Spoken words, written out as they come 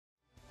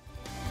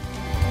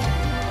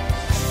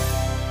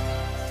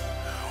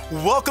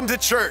Welcome to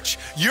church.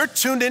 You're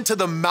tuned into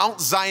the Mount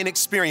Zion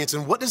experience.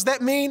 And what does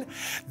that mean?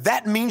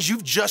 That means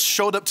you've just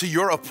showed up to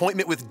your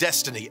appointment with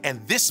destiny.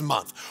 And this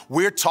month,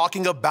 we're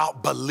talking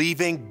about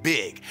believing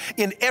big.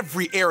 In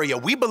every area,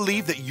 we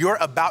believe that you're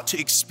about to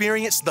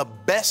experience the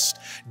best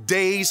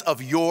days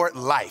of your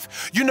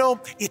life. You know,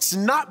 it's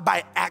not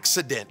by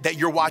accident that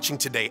you're watching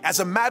today.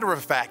 As a matter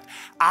of fact,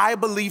 I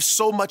believe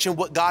so much in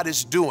what God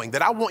is doing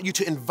that I want you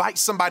to invite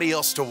somebody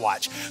else to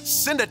watch.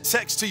 Send a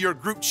text to your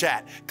group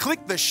chat,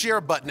 click the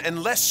share button,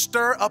 and let's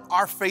stir up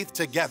our faith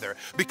together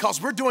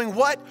because we're doing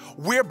what?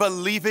 We're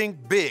believing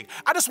big.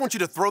 I just want you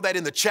to throw that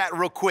in the chat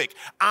real quick.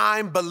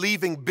 I'm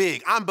believing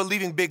big. I'm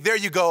believing big. There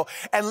you go.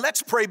 And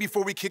let's pray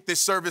before we kick this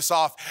service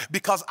off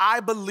because I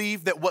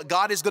believe that what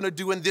God is going to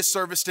do in this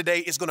service today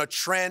is going to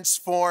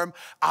transform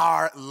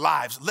our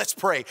lives. Let's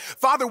pray.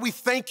 Father, we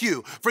thank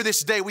you for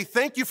this day. We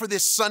thank you for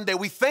this Sunday.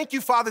 We thank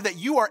you, Father, that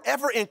you are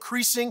ever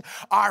increasing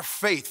our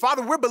faith.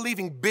 Father, we're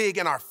believing big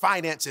in our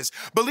finances,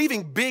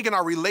 believing big in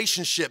our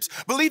relationships,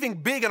 believing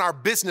big in our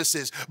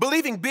businesses,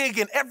 believing big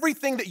in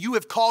everything that you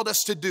have called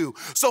us to do.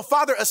 So,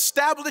 Father,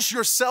 establish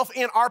yourself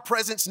in our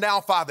presence now,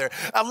 Father.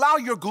 Allow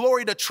your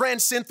glory to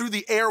transcend through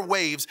the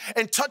airwaves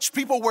and touch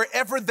people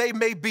wherever they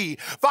may be.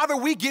 Father,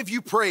 we give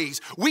you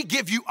praise. We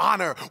give you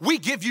honor. We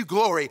give you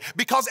glory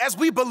because as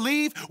we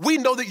believe, we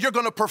know that you're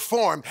going to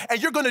perform and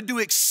you're going to do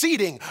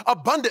exceeding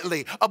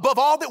abundantly above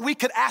all that we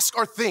could ask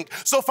or think.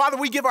 So, Father,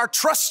 we give our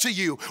trust to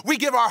you. We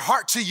give our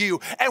heart to you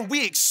and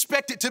we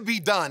expect it to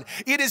be done.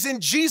 It is in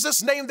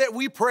Jesus' name that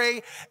we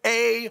pray,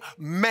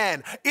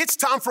 amen. It's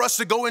time for us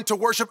to go into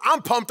worship.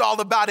 I'm pumped all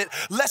about it.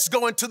 Let's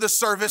go into the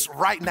service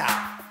right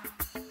now.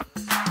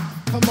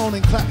 Come on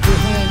and clap your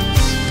hands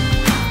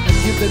and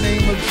give the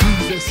name of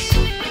Jesus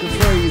the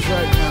praise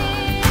right now.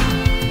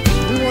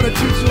 We want to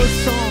teach you a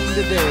song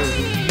today,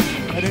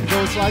 and it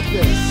goes like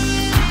this.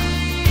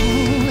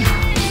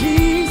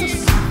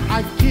 Jesus,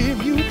 I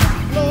give you the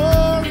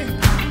glory,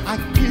 I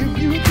give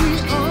you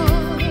the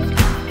honor,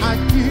 I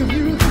give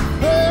you the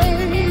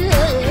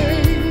praise.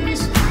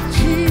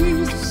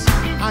 Jesus,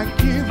 I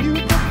give you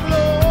the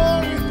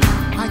glory,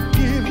 I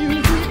give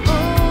you the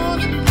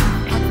honor,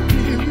 I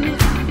give you the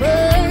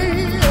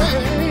praise.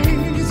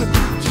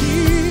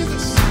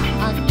 Jesus,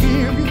 I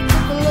give you the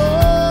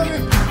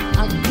glory, I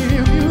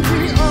give you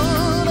the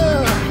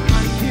honor,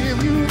 I give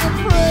you the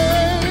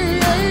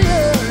praise.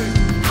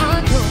 I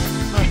come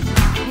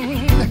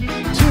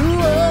to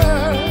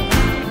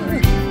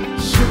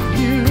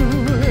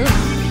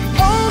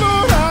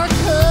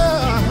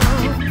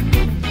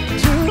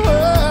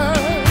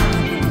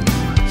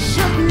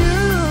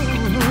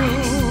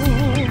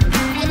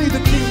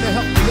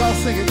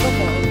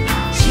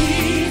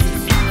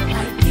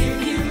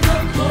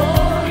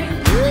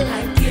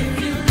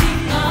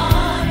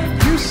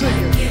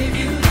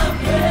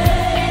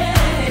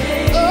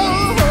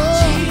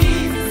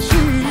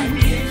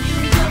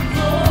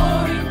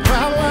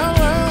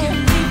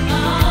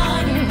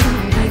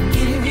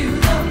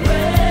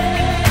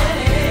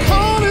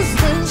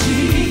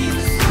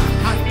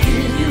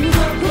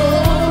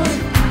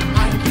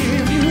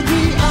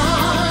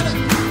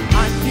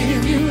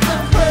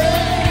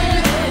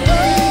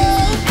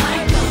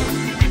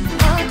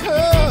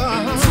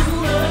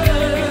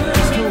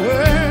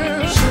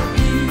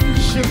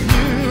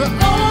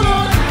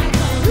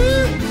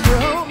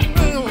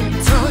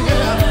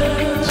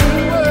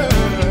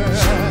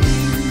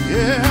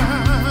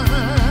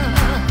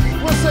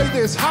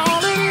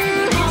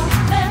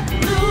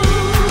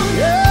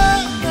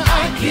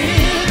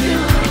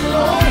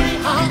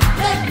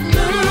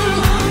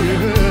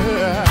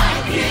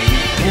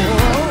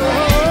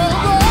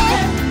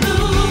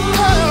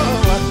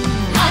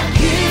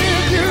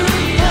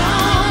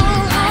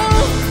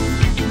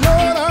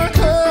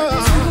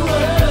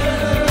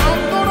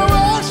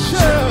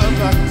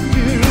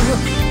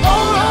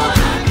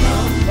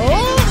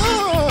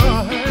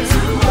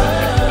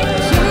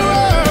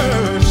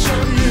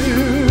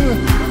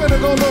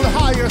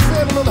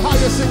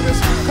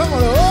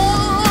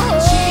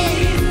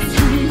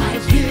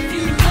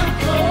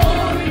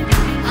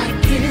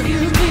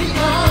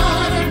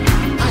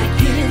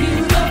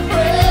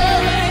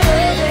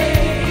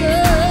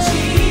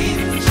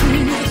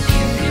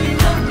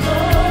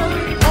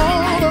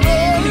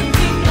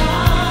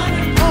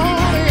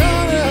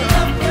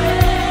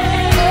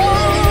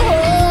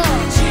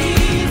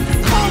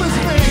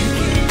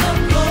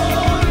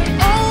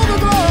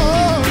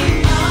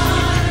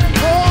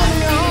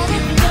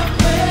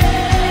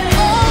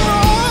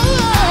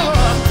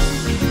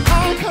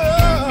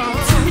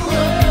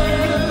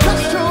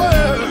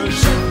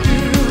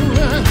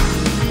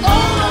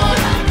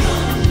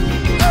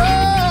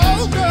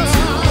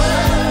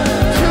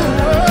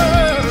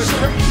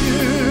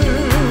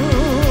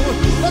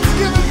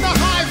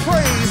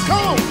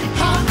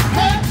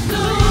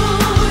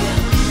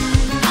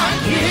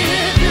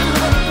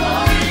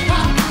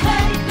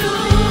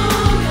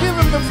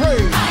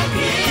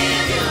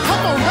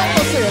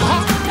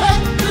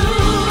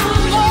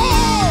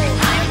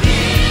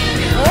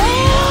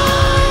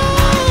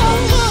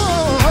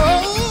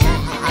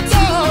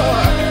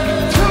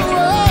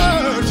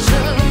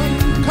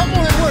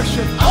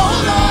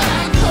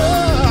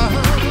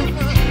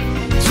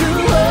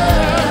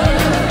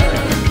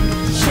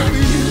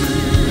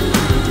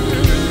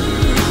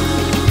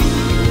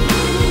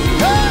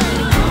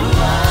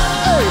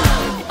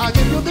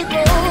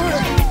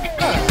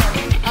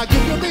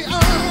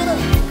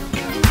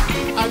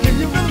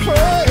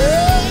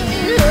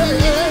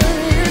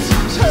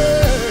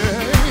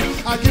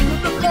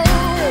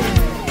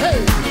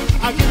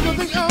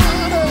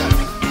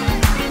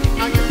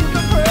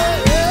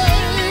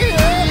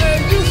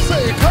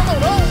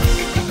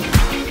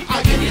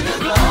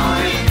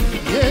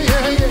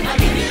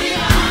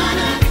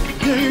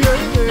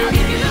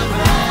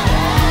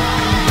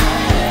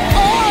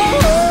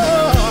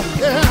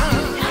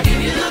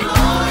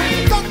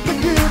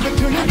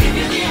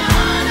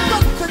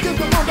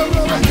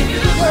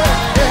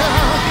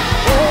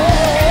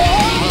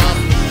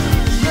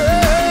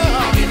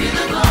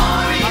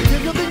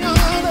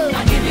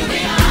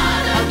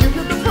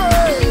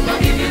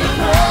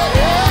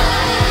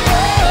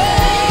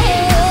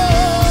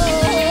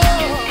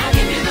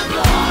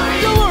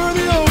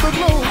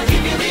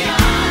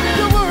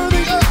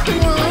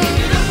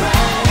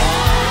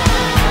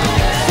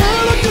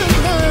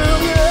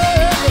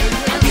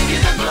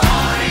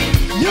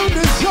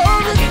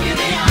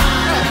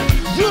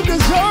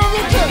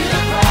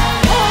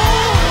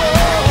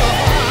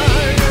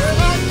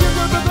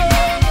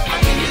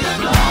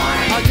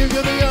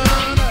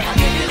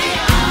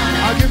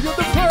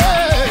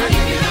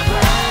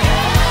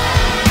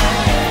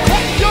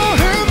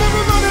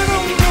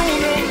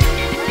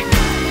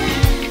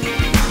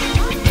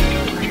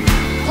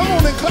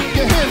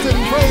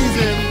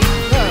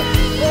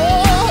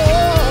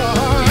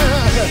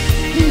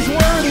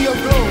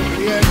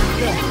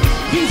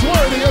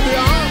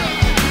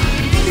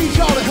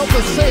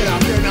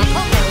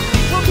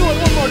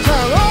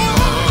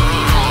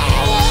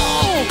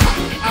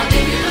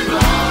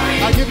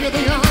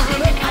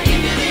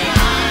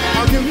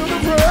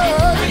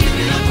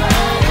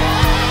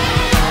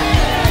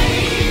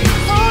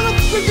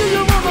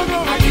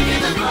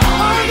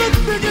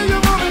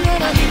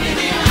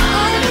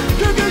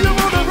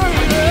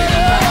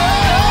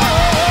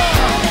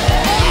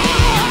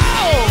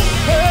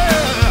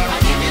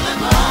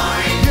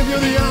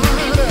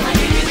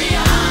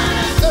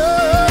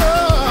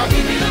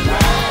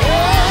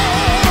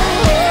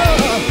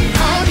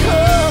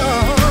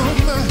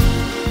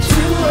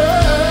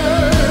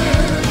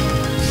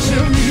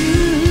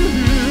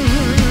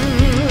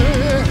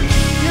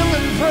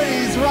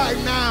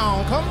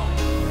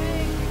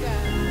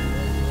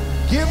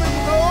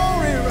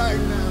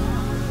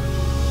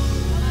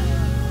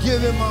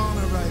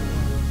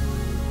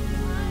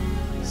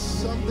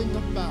something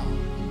about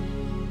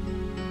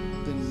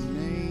the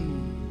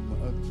name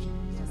of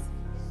Jesus.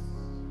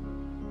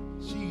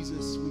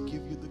 Jesus, we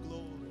give you the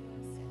glory.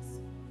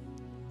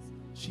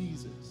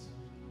 Jesus,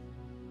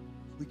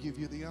 we give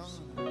you the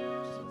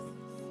honor.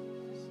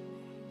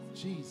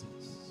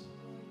 Jesus,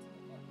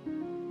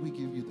 we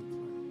give you the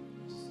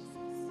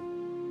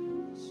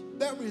praise.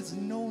 There is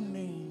no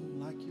name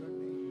like your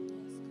name.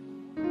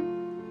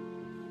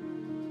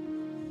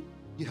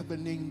 You have a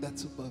name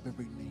that's above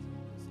every name.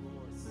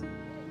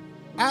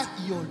 At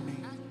your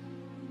name,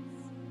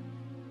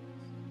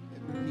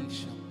 every knee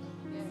shall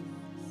bow,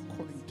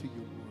 according to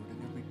your word, and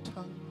every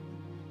tongue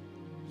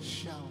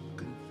shall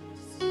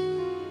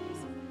confess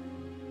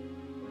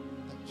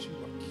that you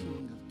are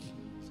King of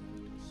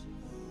kings,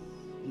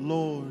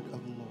 Lord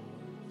of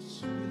lords.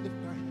 So we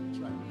lift our hands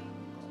right now,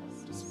 God,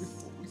 just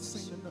before we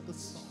sing another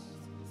song,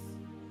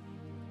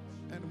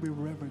 and we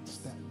reverence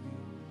that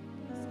name.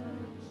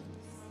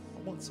 I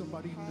want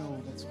somebody to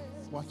know that's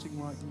watching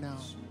right now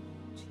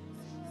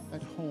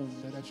at home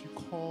that as you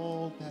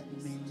call that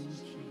name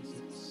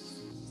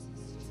Jesus,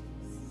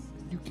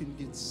 you can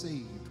get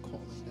saved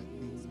calling that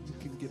name. You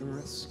can get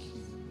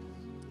rescued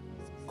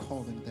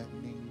calling that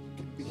name.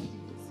 You can be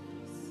healed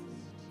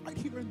right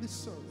here in this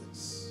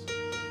service,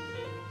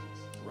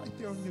 right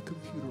there on your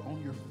computer,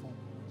 on your phone.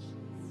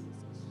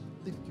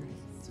 Lift your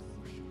hands and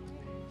worship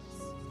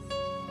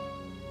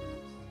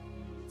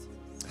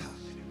the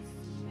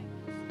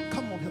name.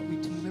 Come on, help me,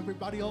 team.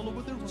 Everybody all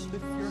over the room,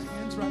 lift your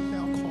hands right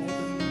now. Call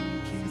the name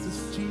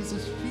Jesus,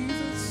 Jesus,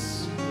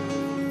 Jesus.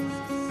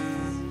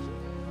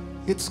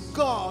 It's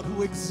God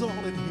who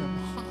exalted him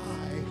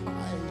high,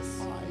 high,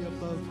 high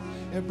above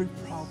every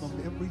problem,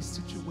 every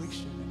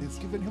situation, and has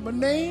given him a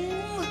name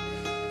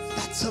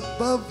that's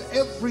above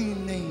every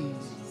name.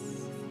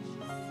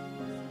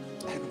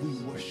 And we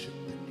worship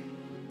the name.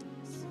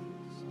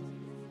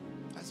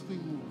 As we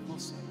move, we'll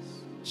say,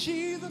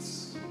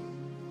 Jesus,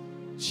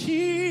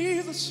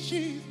 Jesus,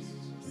 Jesus.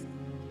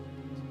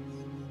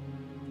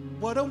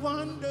 What a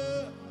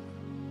wonder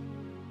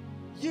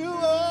you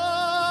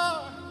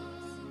are.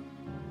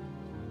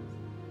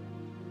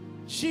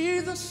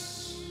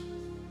 Jesus,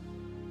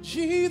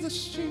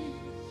 Jesus, Jesus.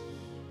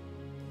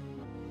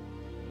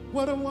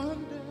 What a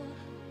wonder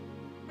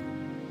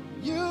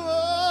you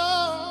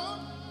are.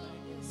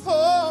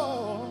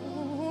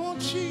 Oh,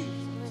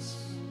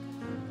 Jesus,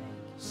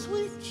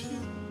 sweet Jesus.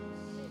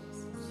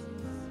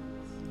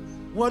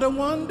 What a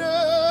wonder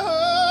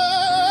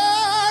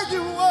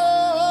you are.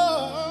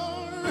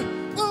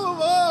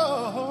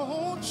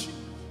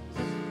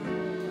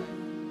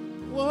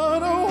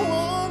 What a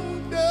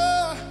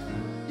wonder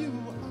you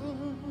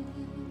are.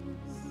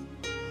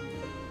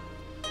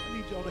 I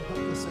need y'all to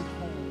help us at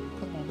home.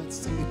 Come on, let's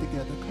sing it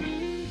together. Come on.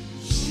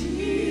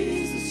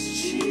 Jesus,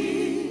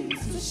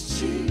 Jesus,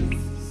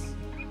 Jesus.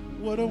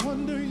 What a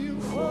wonder you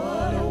are.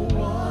 What a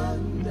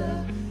wonder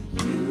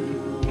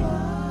you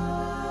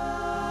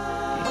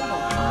are. Come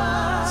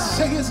on,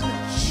 say his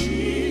name.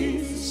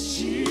 Jesus,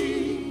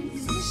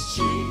 Jesus,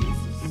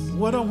 Jesus.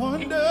 What a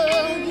wonder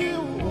you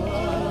are.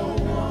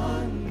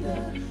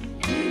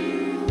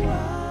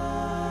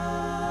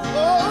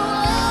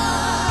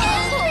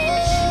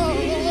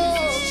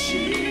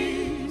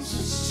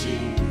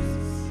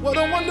 What a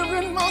wonder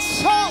in my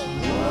soul.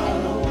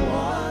 What a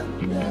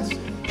wonder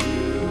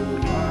you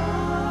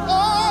are.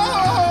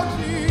 Oh,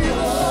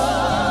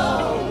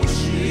 Jesus.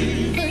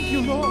 Thank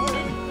you, Lord.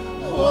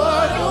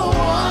 What a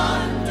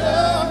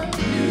wonder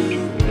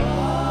you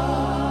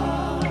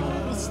are.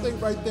 Let's stay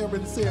right there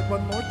and say it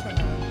one more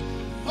time.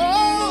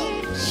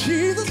 Oh,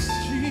 Jesus,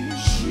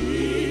 Jesus.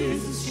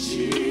 Jesus,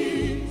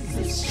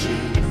 Jesus,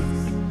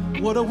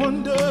 Jesus. What a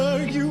wonder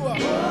you are. What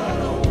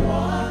a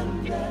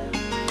wonder.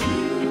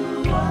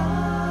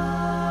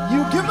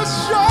 You give us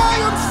joy,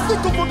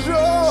 unspeakable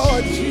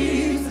joy.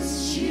 Jesus,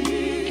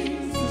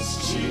 Jesus,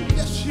 Jesus.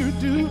 Yes, you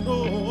do,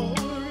 Lord.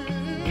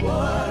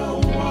 What a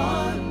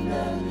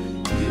wonder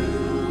you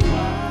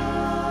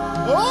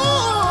are. Oh,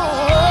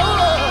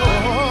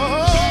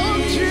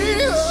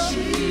 Jesus,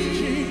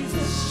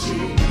 Jesus,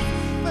 Jesus.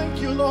 Thank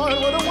you, Lord.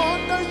 What a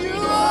wonder you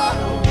are.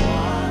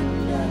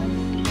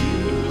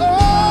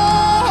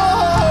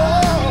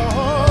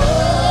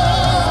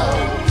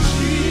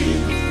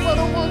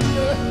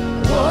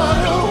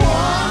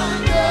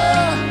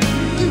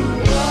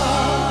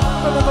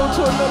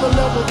 Another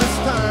level this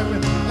time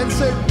and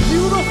say,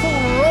 beautiful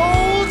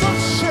rose of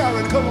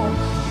Sharon. Come on.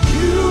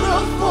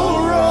 Beautiful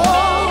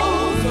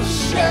rose of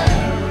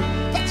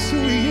Sharon. That's who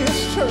he is,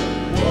 church.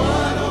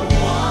 What a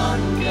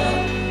wonder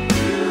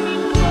you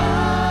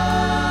are.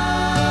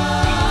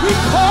 We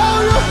call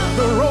you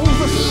the rose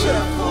of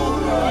Sharon.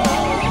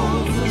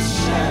 Rose of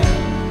Sharon.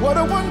 What a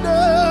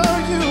wonder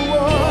you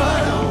are.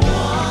 What a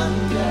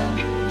wonder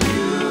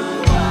you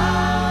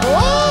are. Oh,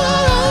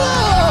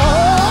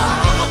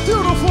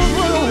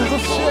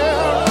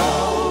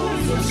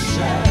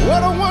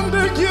 what a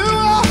wonder you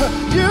are,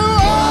 you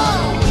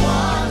are,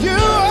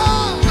 you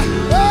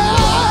are.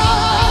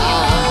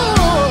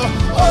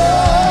 Oh,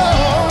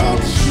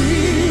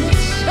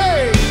 Jesus,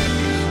 hey,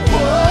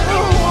 what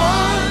a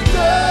wonder.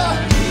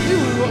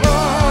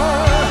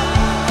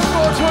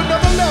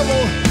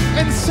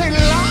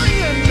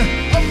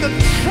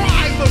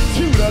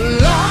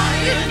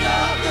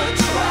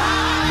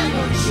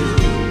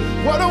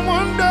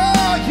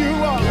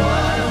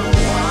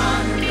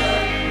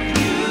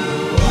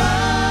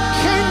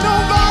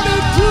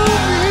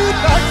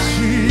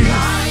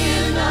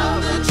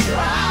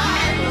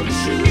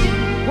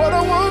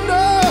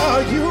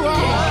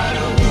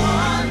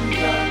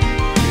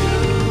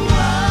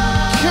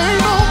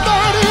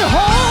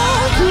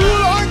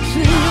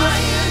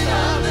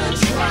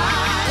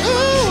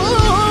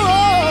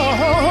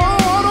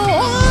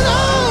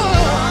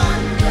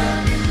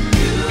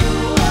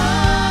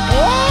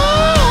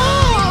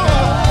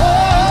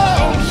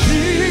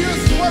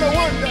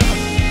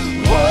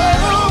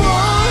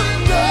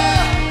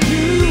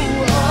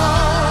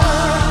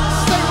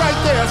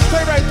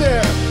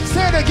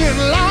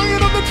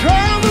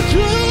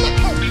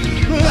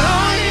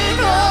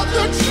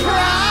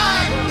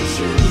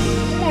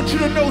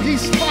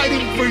 He's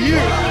fighting for you.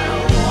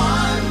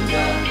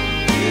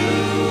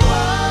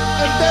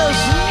 And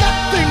there's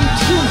nothing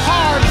too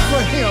hard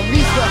for him.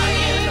 He's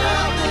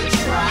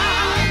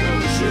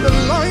the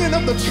Lion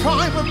of the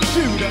tribe of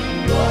Judah.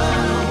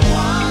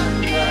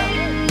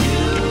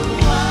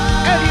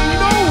 And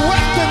no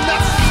weapon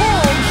that's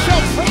formed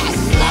shall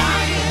prosper.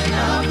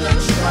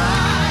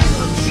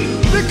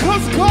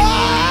 Because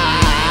God,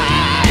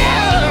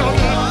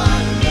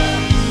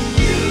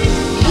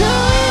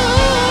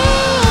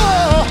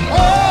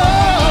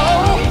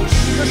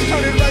 just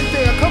turn it right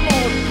there. Come on.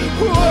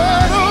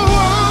 What a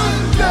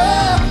wonder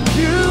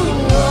you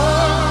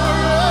are.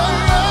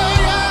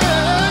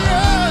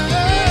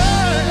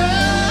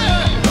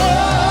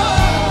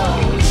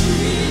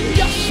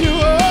 Yes, you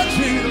are,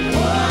 Jesus.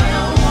 What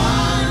a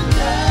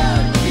wonder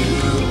you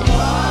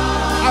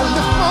are. I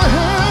lift my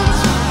hands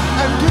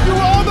and give you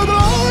all the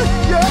glory.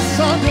 Yes,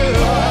 I do.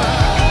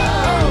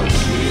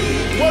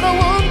 What a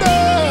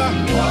wonder.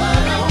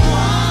 What a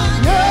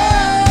wonder.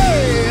 Yeah.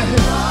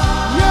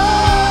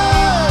 Yeah.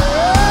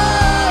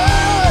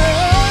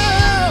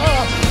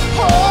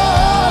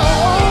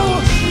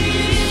 Oh,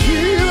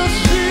 Jesus,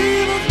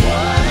 Jesus.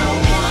 What a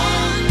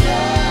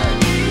wonder.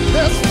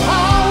 There's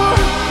power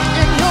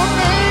in your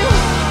name.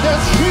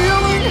 There's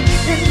healing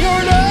in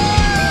your name.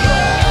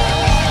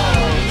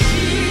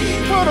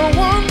 What a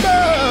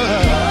wonder.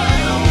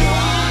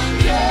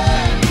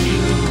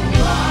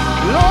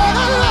 Lord,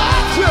 I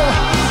love you.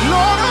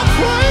 Lord, I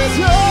praise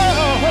you.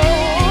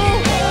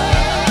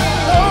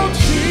 Oh,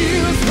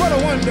 Jesus, what a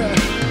wonder.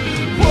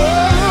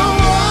 What a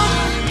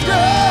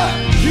wonder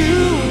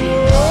you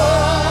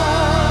are.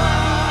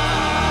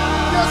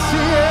 Yes,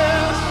 he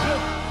is.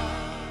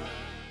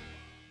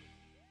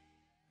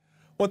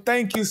 Well,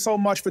 thank you so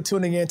much for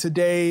tuning in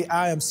today.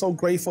 I am so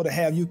grateful to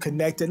have you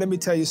connected. Let me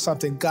tell you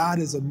something. God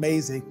is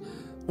amazing.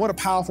 What a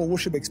powerful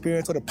worship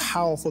experience. What a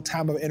powerful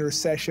time of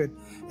intercession.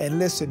 And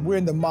listen, we're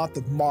in the month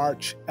of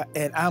March,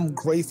 and I'm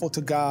grateful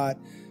to God.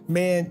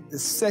 Man, the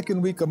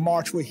second week of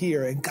March, we're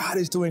here, and God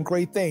is doing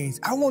great things.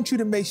 I want you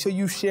to make sure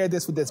you share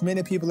this with as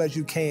many people as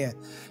you can.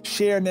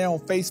 Share now on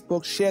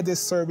Facebook, share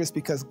this service,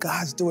 because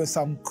God's doing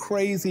something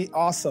crazy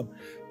awesome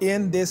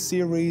in this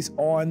series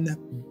on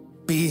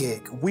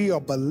big. We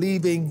are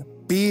believing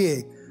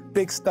big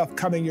stuff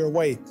coming your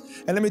way.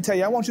 And let me tell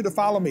you, I want you to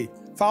follow me.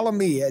 Follow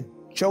me at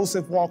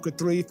Joseph Walker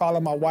 3. Follow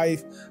my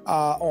wife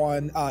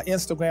on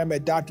Instagram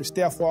at Dr.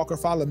 Steph Walker.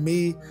 Follow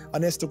me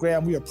on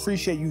Instagram. We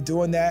appreciate you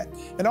doing that.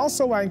 And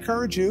also, I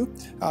encourage you,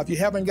 if you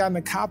haven't gotten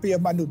a copy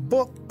of my new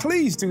book,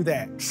 please do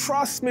that.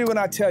 Trust me when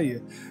I tell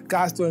you,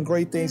 God's doing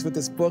great things with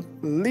this book,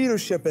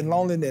 Leadership and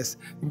Loneliness.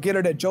 Get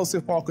it at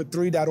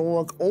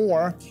josephwalker3.org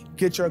or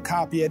get your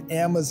copy at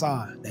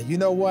Amazon. Now, you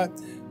know what?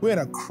 We're in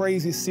a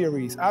crazy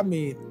series. I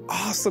mean,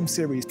 awesome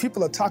series.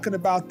 People are talking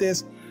about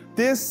this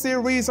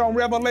series on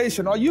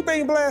Revelation. Are you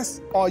being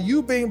blessed? Are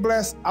you being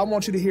blessed? I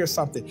want you to hear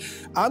something.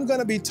 I'm going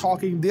to be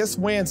talking this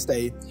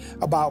Wednesday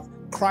about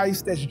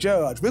Christ as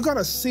judge. We're going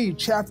to see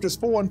chapters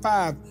 4 and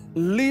 5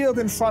 live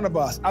in front of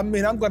us. I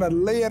mean, I'm going to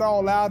lay it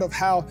all out of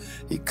how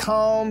he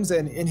comes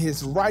and in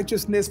his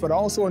righteousness, but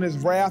also in his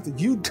wrath.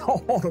 You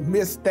don't want to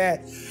miss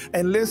that.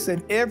 And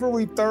listen,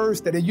 every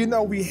Thursday, and you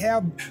know, we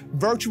have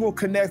virtual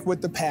connect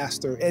with the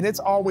pastor, and it's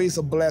always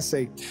a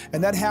blessing.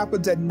 And that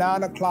happens at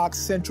 9 o'clock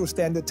Central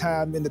Standard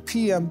Time in the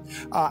PM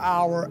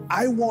hour.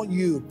 I want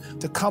you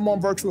to come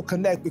on virtual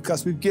connect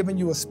because we've given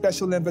you a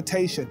special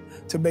invitation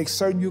to make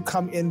certain you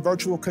come in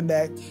virtual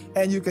connect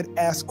and you can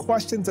ask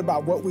questions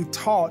about what we've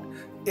taught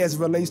as it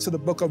relates to the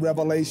book of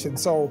Revelation.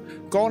 So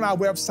go on our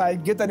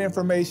website, get that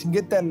information,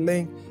 get that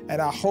link,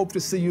 and I hope to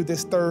see you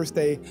this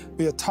Thursday.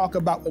 We'll talk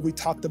about what we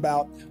talked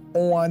about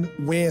on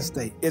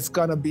Wednesday. It's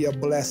gonna be a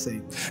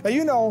blessing. And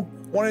you know,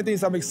 one of the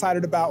things I'm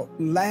excited about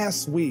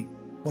last week,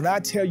 when I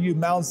tell you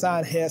Mount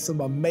Zion had some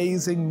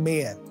amazing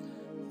men,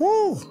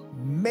 whoo,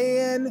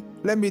 man,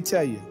 let me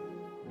tell you,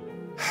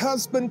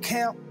 husband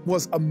camp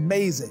was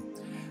amazing.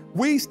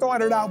 We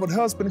started out with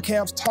husband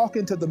camps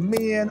talking to the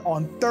men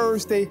on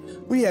Thursday.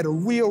 We had a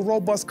real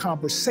robust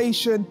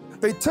conversation.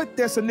 They took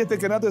their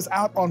significant others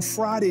out on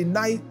Friday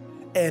night,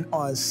 and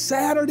on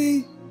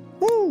Saturday,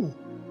 woo,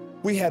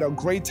 we had a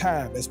great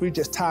time as we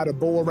just tied a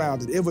bow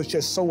around it. It was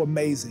just so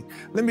amazing.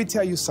 Let me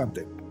tell you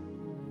something.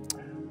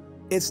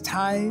 It's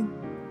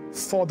time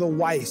for the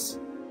wife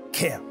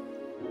camp.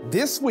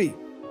 This week,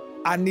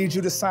 I need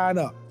you to sign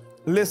up.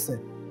 Listen,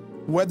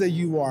 whether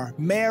you are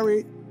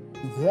married,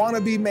 want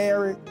to be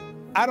married,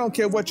 I don't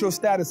care what your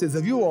status is.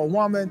 If you are a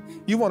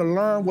woman, you want to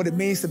learn what it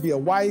means to be a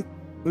wife,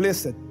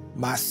 listen,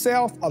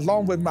 myself,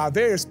 along with my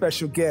very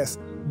special guest,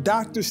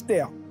 Dr.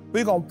 Steph,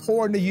 we're going to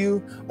pour into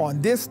you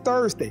on this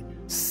Thursday,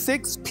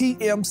 6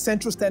 p.m.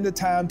 Central Standard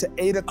Time to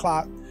 8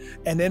 o'clock.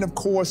 And then, of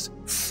course,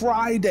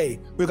 Friday,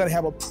 we're going to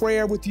have a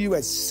prayer with you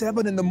at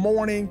 7 in the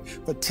morning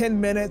for 10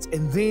 minutes.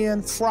 And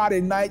then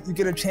Friday night, you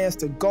get a chance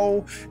to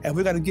go, and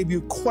we're going to give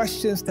you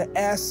questions to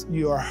ask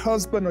your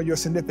husband or your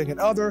significant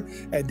other.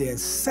 And then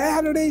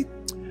Saturday,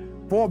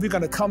 boy, we're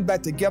going to come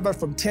back together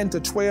from 10 to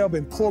 12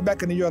 and pour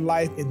back into your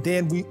life. And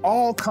then we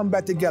all come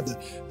back together.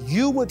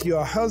 You with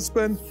your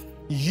husband,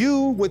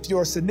 you with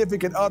your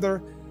significant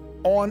other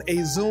on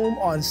a Zoom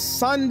on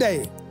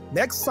Sunday,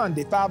 next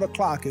Sunday, 5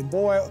 o'clock. And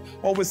boy,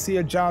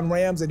 Overseer John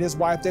Rams and his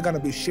wife, they're going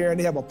to be sharing.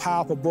 They have a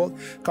powerful book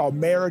called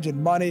Marriage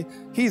and Money.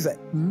 He's a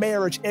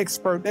marriage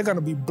expert. They're going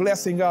to be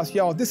blessing us.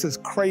 Y'all, this is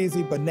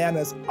crazy,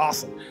 bananas,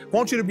 awesome.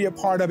 Want you to be a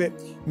part of it.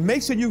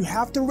 Make sure you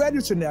have to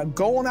register now.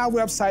 Go on our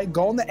website,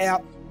 go on the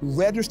app,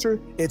 register.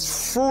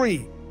 It's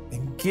free.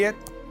 And get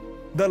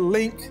the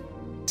link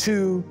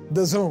to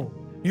the Zoom.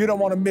 You don't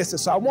want to miss it.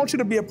 So I want you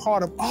to be a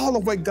part of all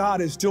of what God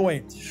is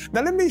doing.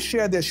 Now, let me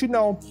share this. You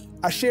know,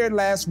 I shared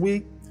last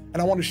week,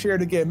 and I want to share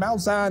it again.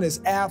 Mount Zion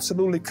is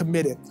absolutely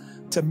committed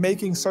to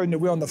making certain that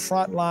we're on the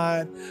front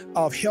line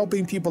of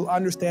helping people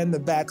understand the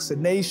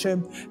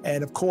vaccination.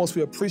 And of course,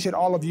 we appreciate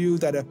all of you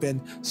that have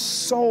been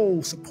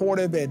so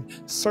supportive and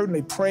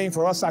certainly praying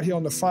for us out here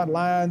on the front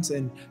lines.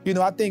 And, you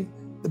know, I think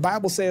the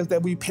Bible says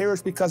that we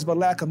perish because of a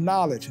lack of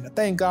knowledge. And I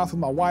thank God for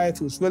my wife,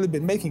 who's really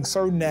been making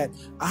certain that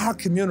our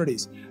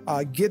communities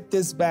get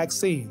this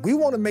vaccine. We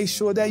want to make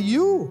sure that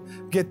you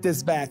get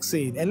this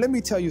vaccine. And let me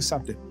tell you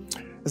something.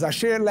 As I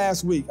shared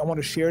last week, I want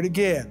to share it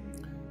again.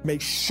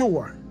 Make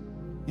sure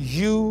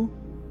you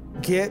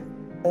get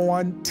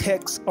on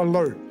text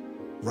alert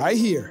right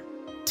here.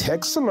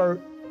 Text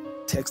alert,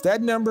 text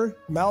that number,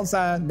 Mount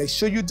Zion. Make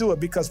sure you do it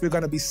because we're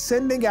going to be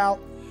sending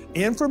out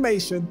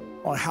information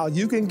on how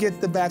you can get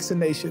the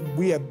vaccination.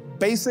 We have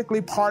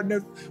basically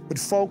partnered with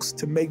folks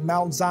to make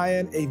Mount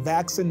Zion a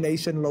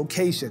vaccination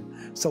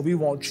location. So we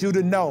want you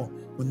to know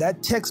when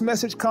that text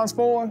message comes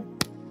forward,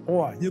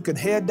 or you can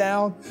head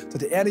down to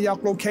the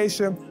Antioch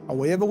location or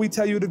wherever we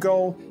tell you to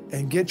go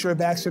and get your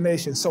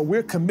vaccination. So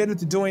we're committed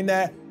to doing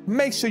that.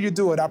 Make sure you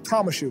do it. I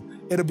promise you,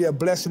 it'll be a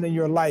blessing in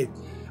your life.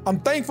 I'm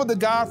thankful to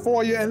God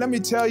for you. And let me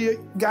tell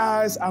you,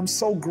 guys, I'm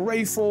so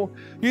grateful.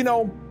 You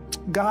know,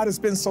 God has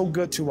been so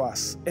good to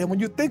us. And when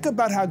you think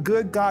about how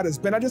good God has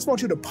been, I just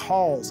want you to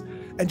pause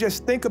and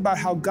just think about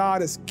how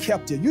God has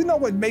kept you. You know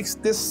what makes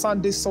this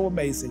Sunday so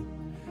amazing?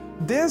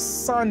 This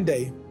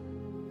Sunday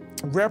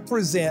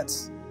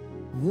represents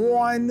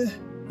 1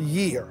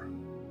 year.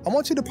 I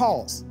want you to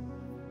pause.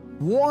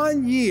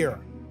 1 year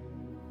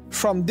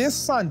from this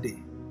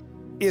Sunday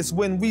is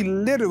when we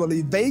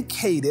literally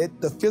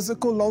vacated the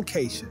physical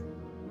location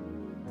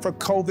for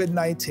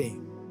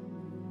COVID-19.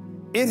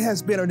 It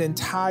has been an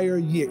entire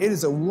year. It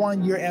is a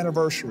 1 year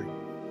anniversary.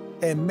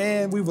 And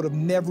man, we would have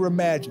never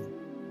imagined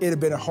it'd have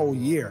been a whole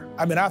year.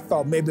 I mean, I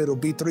thought maybe it'll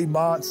be 3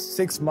 months,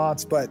 6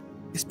 months, but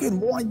it's been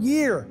 1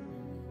 year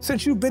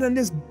since you've been in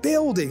this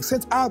building,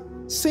 since I've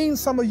seen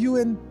some of you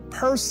in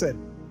person.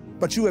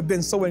 But you have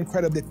been so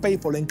incredibly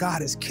faithful, and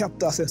God has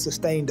kept us and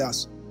sustained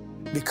us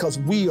because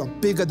we are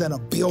bigger than a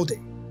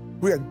building.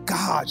 We are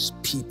God's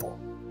people.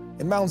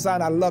 And Mount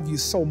Zion, I love you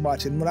so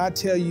much. And when I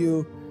tell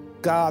you,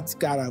 God's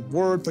got a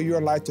word for your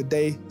life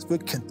today, we're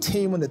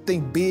continuing to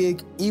think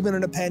big, even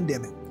in the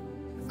pandemic.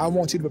 I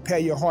want you to prepare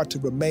your heart to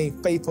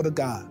remain faithful to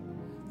God.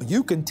 When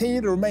you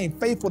continue to remain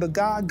faithful to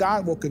God,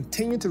 God will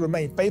continue to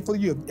remain faithful to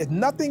you. If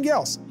nothing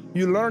else,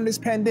 you learn this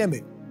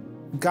pandemic,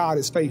 God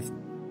is faithful,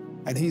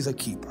 and He's a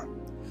keeper.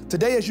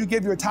 Today, as you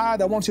give your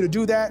tithe, I want you to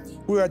do that.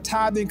 We're a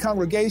tithing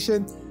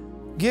congregation.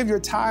 Give your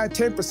tithe,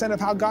 10% of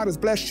how God has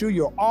blessed you,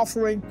 your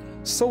offering,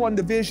 sow on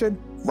division,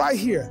 right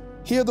here.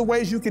 Here are the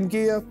ways you can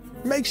give.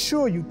 Make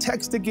sure you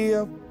text to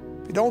give.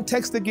 If you don't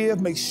text to give,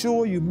 make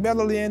sure you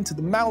mail it in to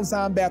the Mount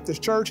Zion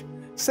Baptist Church,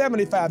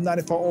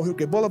 7594 Old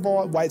Hickory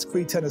Boulevard, Whites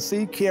Creek,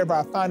 Tennessee, care of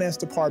our finance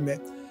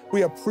department.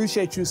 We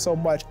appreciate you so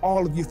much,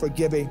 all of you, for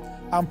giving.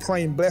 I'm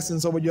praying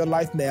blessings over your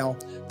life now.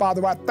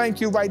 Father, I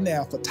thank you right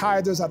now for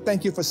tithers. I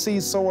thank you for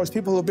seed sowers,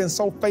 people who have been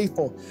so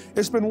faithful.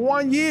 It's been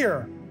 1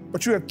 year,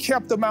 but you have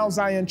kept the Mount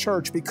Zion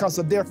Church because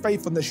of their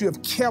faithfulness. You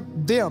have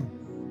kept them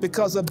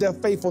because of their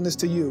faithfulness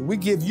to you. We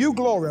give you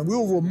glory, and we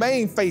will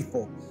remain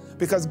faithful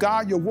because,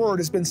 God, your word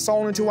has been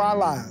sown into our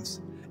lives.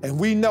 And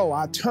we know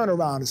our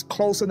turnaround is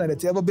closer than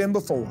it's ever been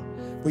before.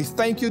 We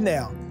thank you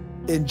now.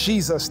 In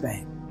Jesus'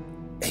 name,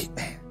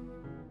 amen.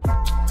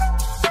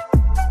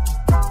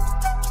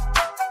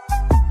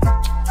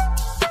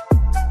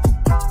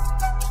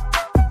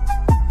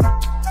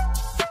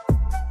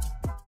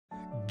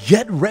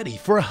 Get ready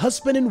for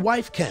Husband and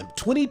Wife Camp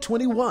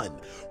 2021,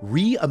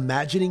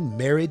 reimagining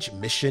marriage,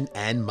 mission,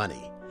 and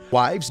money.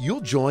 Wives,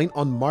 you'll join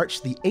on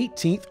March the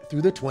 18th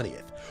through the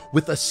 20th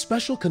with a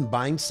special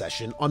combined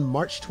session on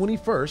March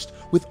 21st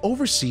with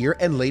Overseer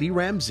and Lady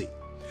Ramsey.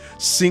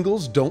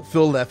 Singles, don't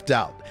feel left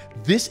out.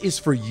 This is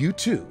for you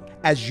too,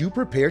 as you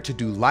prepare to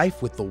do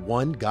life with the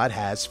one God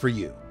has for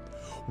you.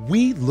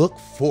 We look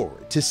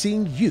forward to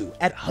seeing you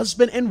at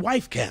Husband and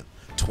Wife Camp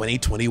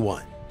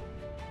 2021.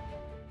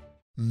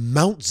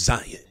 Mount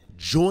Zion,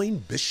 join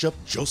Bishop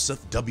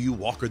Joseph W.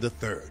 Walker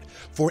III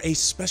for a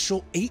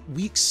special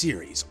 8-week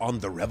series on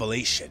the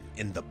Revelation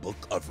in the Book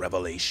of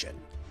Revelation.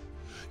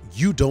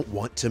 You don't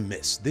want to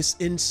miss this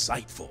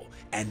insightful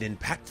and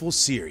impactful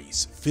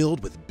series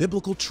filled with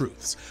biblical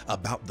truths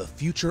about the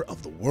future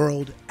of the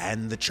world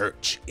and the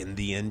church in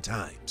the end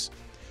times.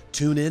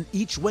 Tune in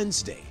each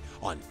Wednesday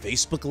on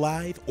Facebook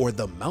Live or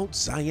the Mount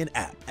Zion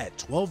app at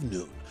 12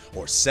 noon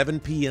or 7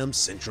 p.m.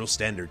 Central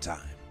Standard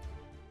Time.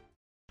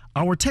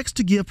 Our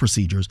text-to-give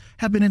procedures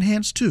have been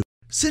enhanced too.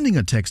 Sending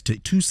a text to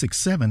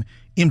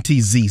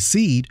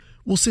 267-MTZ-SEED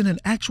will send an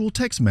actual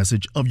text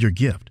message of your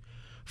gift.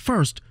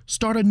 First,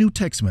 start a new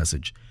text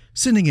message,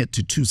 sending it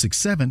to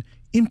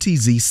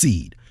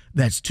 267-MTZ-SEED.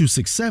 That's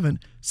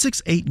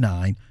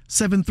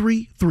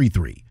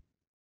 267-689-7333.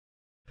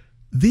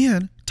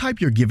 Then, type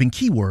your giving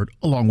keyword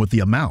along with the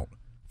amount.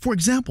 For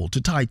example,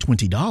 to tithe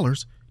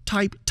 $20,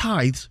 type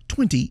tithes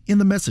 20 in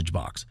the message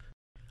box.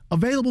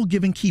 Available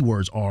giving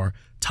keywords are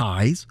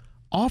tithes,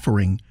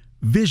 offering,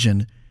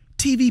 vision,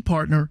 TV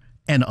partner,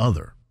 and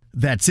other.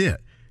 That's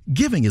it.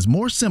 Giving is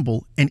more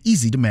simple and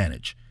easy to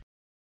manage.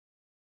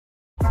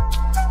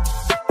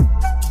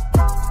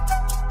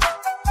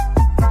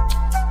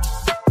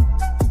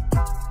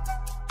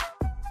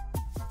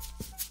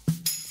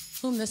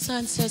 Whom the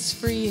Son sets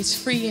free is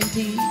free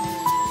indeed.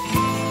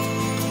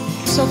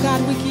 So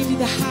God, we give you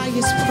the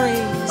highest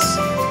praise.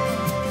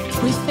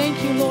 We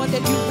thank you, Lord,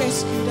 that you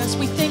rescued us.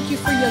 We thank you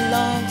for your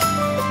love.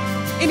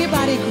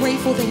 Anybody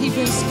grateful that he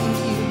rescued you?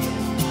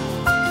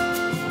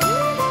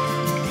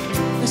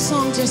 The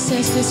song just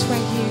says this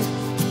right here.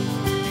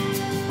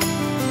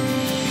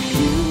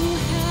 You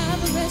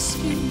have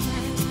rescued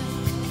my life.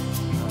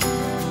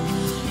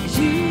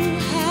 You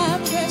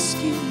have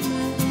rescued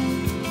my life.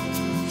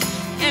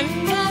 And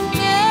I'll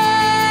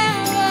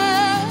never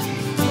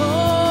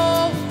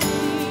go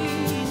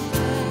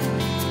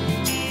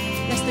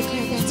back. Let's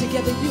declare that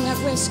together. You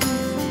have rescued.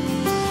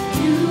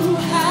 You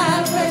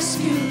have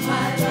rescued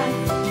my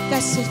life.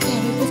 That's it,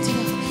 family. Lift it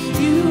up.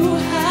 You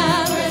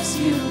have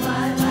rescued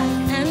my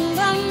life. And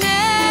I'll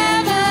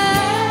never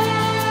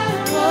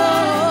go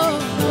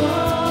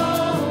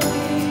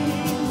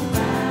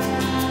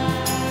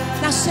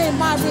back. Now say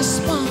my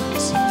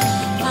response.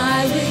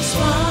 My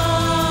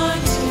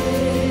response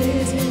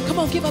is. Come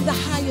on, give him the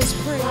highest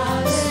praise.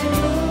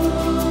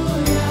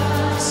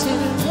 Hallelujah. Sing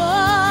it,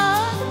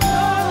 Lord.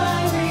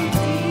 Lord,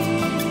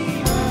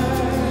 Redeemer.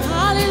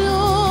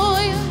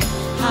 Hallelujah.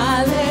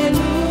 Hallelujah.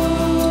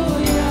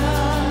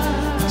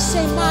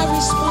 Say my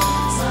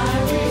response. My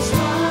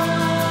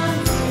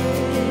response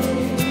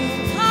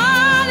is.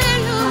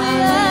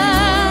 Hallelujah.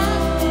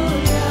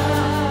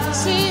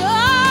 See,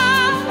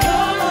 oh,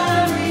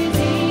 Lord,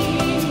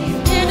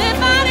 Redeemer.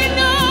 Anybody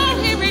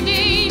know he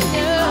redeemed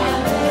you?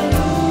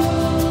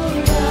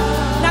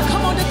 Hallelujah. Now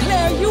come on,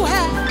 declare you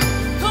have.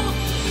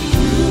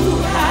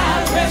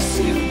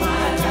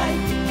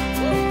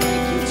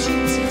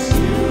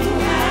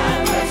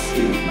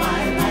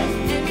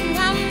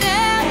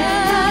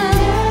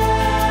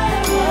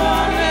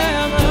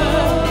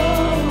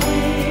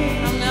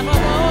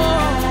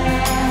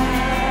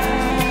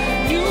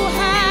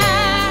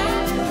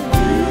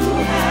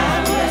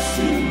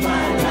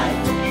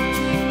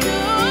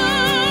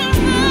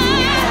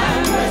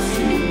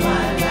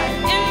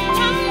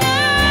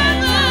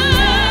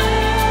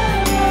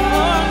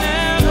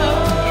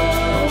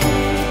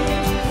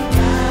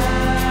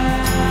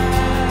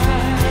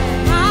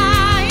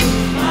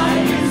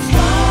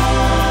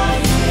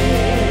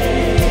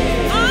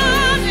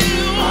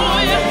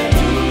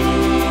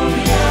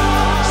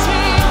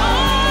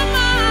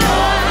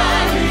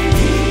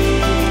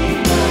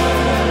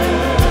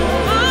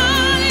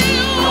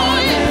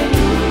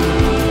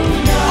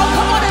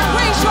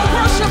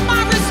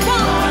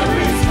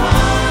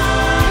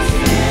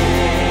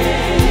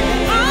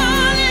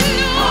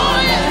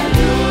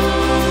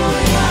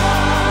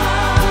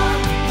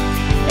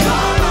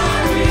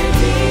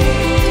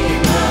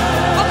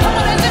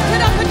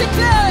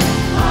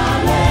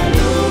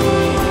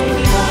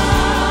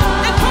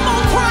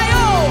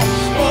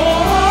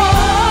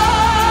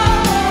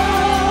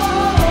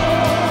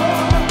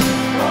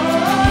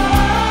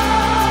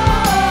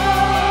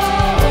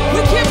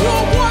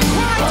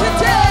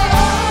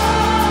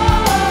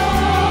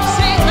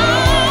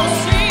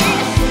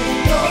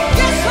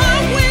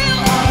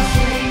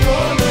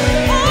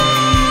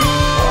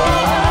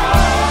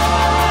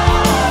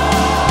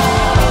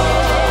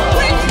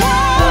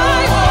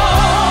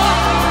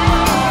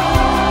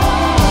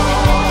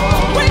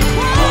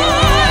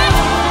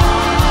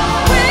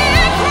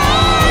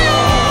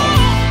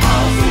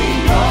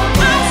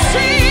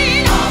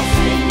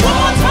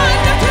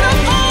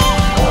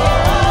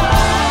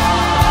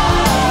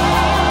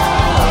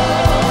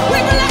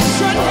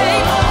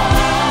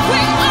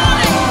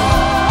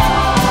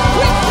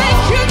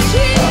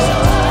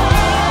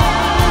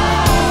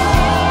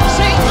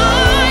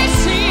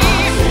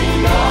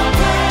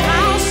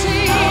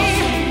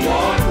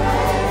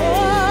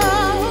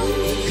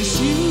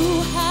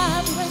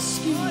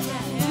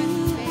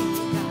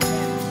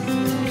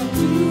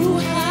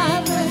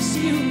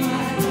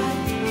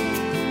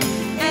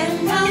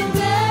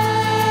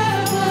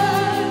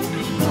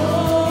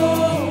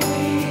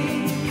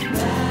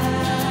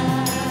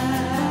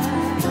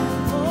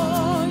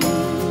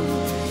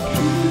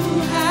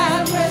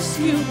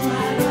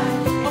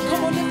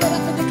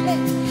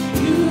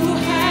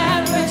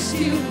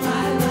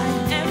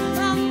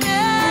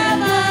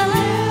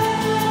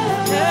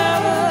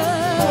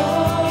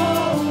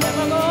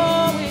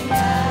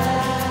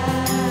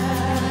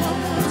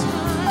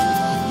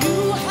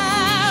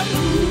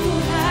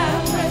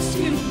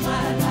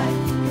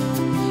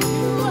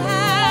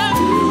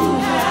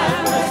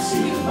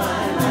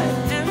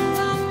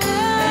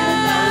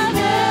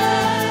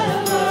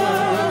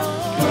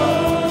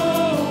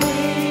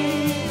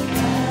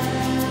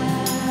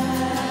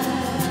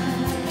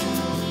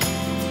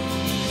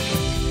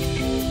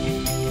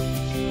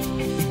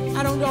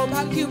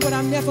 but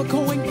I'm never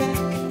going back.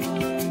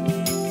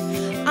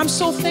 I'm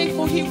so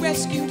thankful he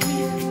rescued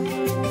me.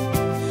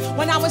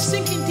 When I was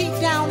sinking deep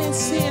down in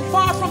sin,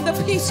 far from the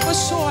peaceful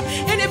shore.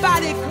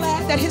 Anybody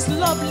glad that his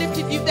love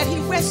lifted you, that he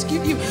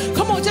rescued you?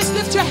 Come on, just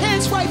lift your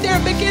hands right there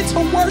and begin to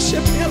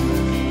worship him.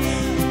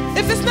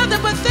 If it's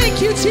nothing but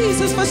thank you,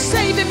 Jesus, for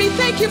saving me.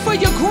 Thank you for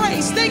your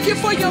grace. Thank you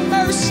for your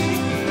mercy.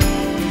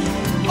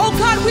 Oh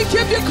God, we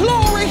give you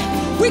glory.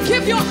 We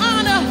give you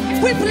honor.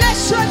 We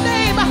bless your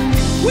name.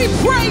 We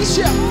praise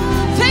you.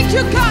 Thank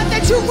you, God,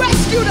 that you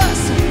rescued us.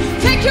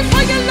 Thank you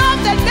for your love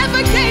that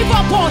never gave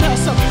up on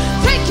us.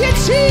 Thank you,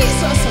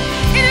 Jesus.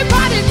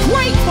 Anybody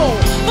grateful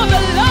for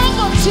the love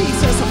of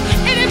Jesus?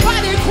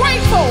 Anybody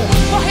grateful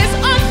for his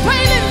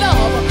unfailing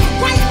love?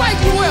 Right where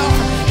you are.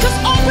 Just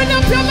open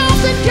up your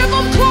mouth and give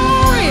him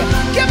glory.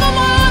 Give him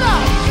honor.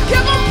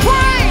 Give him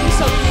praise.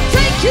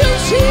 Thank you,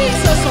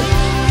 Jesus.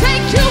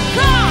 Thank you,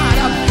 God.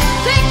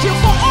 Thank you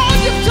for all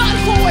you've done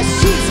for us,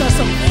 Jesus.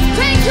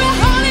 Thank you,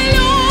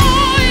 hallelujah.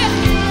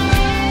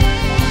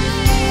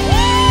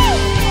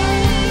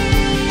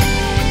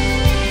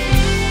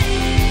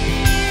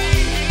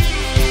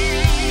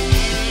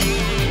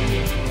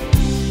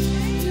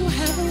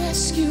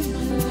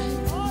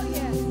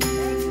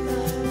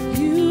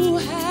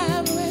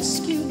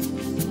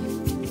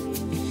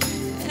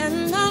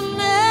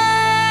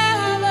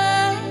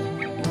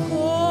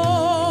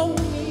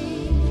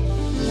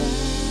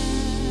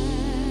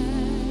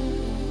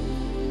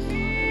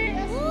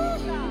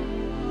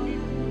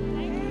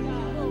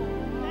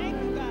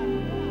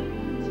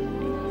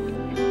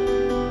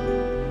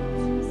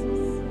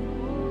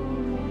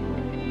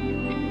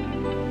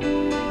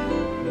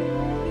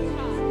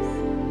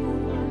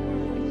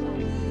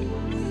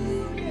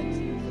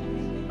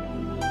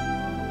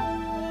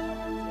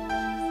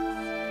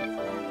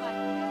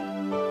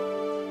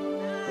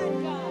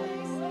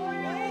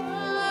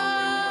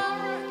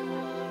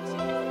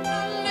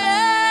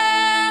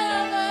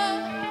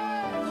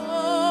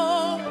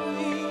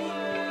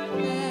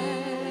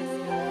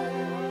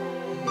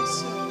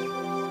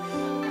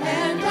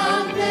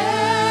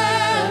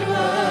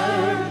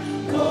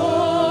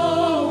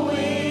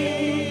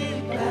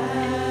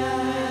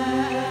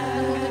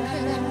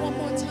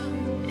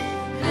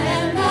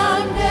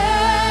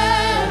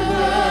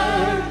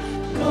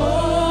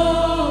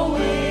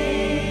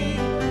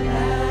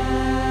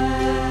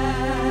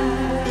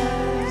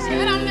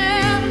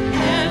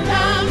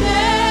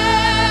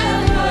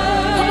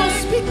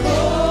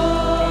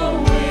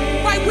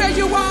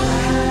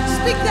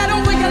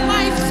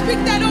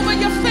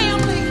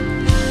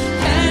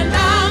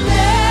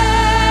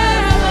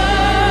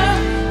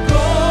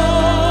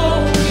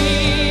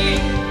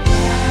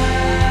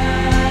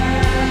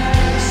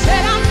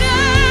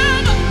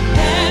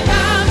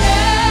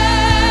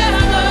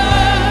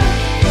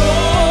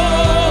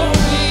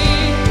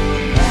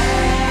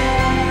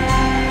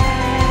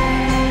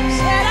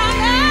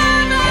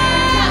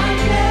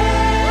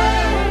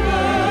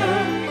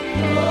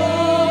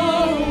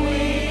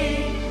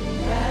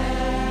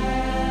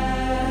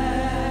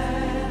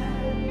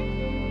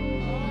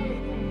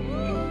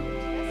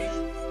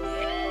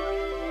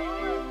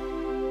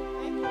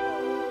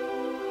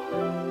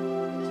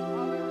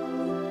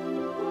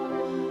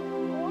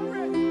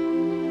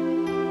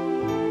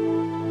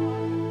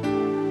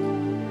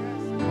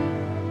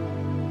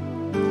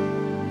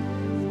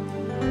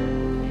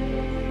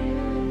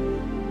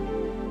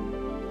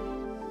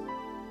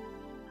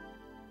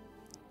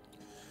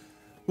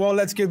 Well,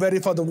 let's get ready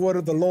for the word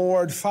of the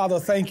Lord. Father,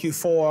 thank you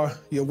for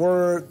your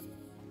word.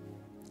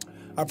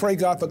 I pray,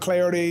 God, for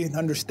clarity and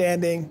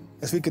understanding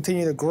as we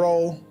continue to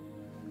grow,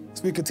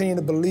 as we continue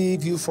to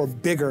believe you for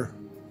bigger.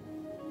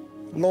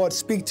 Lord,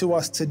 speak to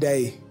us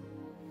today.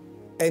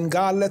 And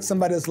God, let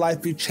somebody's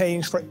life be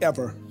changed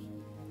forever.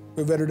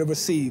 We're ready to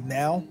receive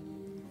now.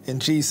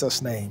 In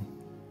Jesus' name,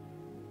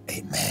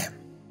 amen.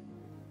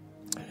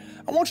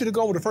 I want you to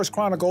go over to 1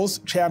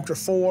 Chronicles chapter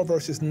 4,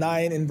 verses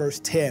 9 and verse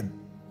 10.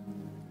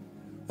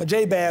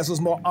 Jabez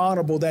was more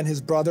honorable than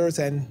his brothers,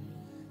 and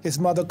his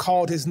mother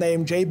called his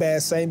name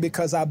Jabez, saying,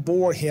 because I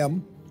bore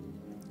him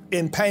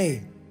in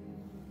pain.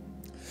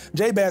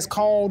 Jabez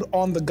called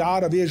on the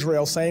God of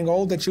Israel, saying,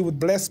 oh, that you would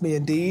bless me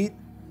indeed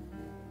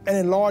and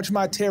enlarge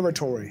my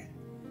territory,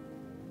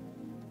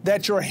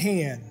 that your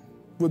hand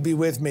would be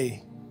with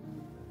me,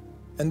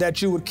 and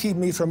that you would keep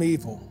me from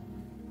evil,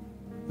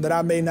 that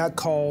I may not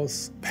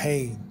cause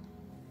pain.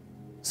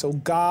 So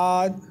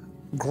God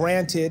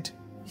granted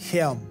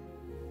him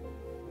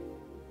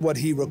what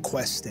he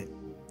requested.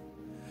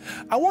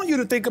 I want you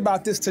to think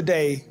about this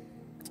today,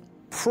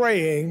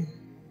 praying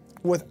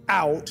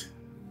without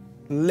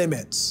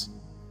limits.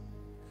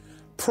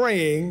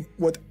 Praying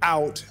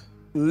without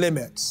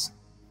limits.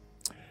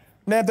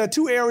 Now, there are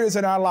two areas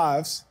in our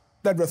lives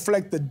that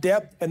reflect the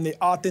depth and the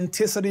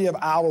authenticity of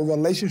our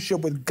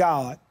relationship with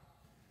God.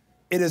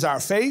 It is our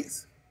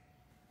faith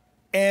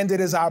and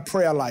it is our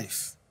prayer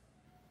life.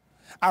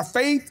 Our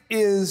faith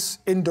is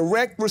in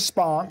direct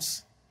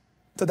response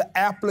to the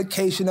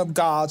application of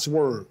God's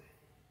word.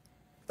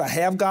 I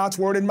have God's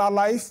word in my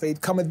life.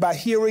 Faith cometh by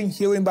hearing,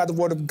 hearing by the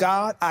word of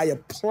God. I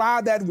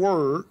apply that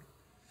word,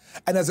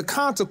 and as a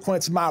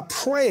consequence, my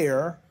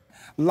prayer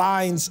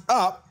lines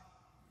up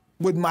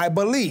with my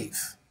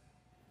belief.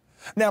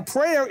 Now,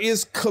 prayer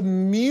is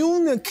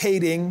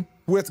communicating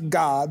with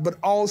God, but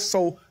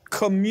also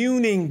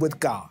communing with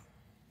God.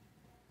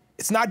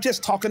 It's not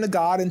just talking to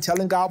God and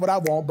telling God what I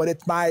want, but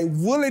it's my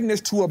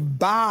willingness to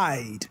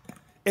abide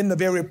in the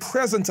very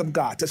presence of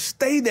God, to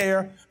stay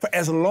there for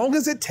as long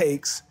as it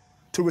takes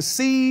to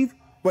receive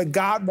what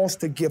God wants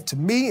to give to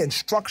me,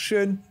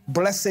 instruction,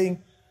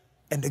 blessing,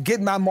 and to get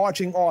my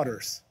marching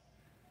orders.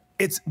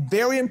 It's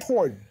very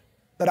important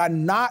that I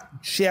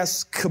not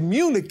just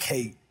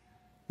communicate,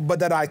 but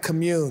that I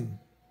commune.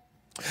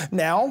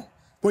 Now,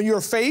 when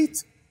your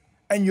faith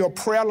and your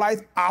prayer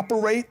life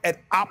operate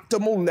at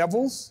optimal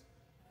levels,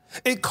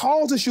 it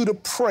causes you to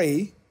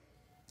pray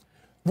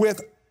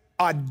with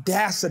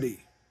audacity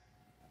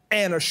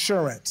and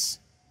assurance.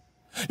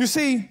 You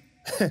see,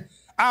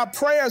 our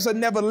prayers are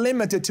never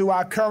limited to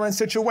our current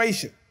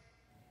situation.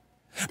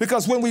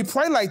 Because when we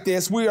pray like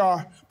this, we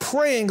are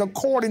praying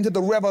according to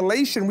the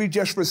revelation we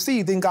just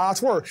received in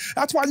God's word.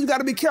 That's why you got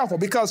to be careful,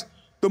 because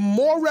the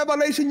more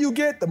revelation you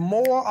get, the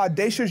more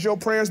audacious your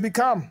prayers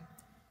become.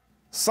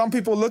 Some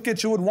people look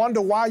at you and wonder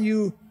why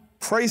you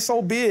pray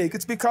so big.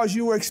 It's because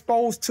you were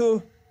exposed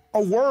to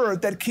a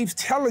word that keeps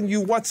telling you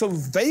what's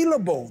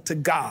available to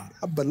God.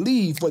 I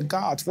believe what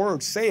God's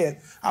word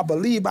said. I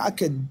believe I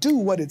can do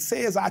what it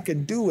says I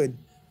can do and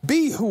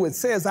be who it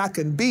says I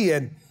can be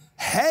and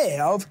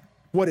have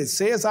what it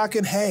says I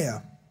can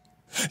have.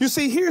 You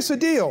see, here's the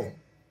deal.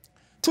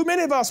 Too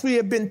many of us, we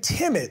have been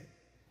timid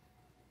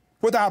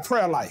with our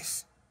prayer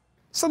life.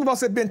 Some of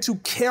us have been too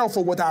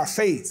careful with our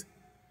faith.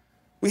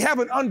 We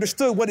haven't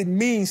understood what it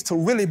means to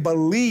really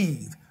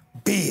believe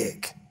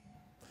big.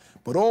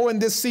 But in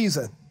this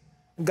season,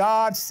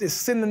 God is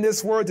sending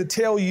this word to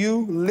tell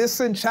you,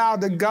 listen,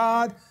 child of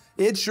God,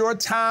 it's your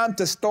time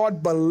to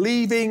start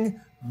believing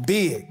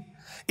big.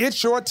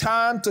 It's your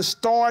time to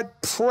start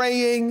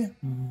praying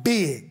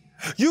big.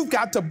 You've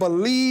got to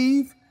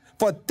believe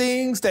for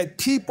things that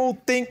people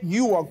think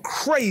you are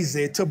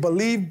crazy to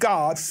believe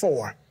God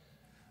for.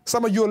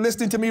 Some of you are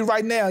listening to me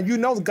right now. You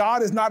know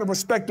God is not a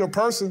respecter of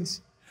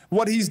persons.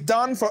 What he's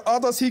done for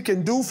others, he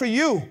can do for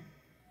you.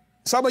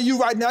 Some of you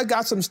right now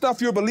got some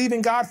stuff you're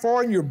believing God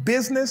for in your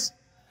business,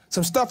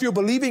 some stuff you're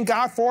believing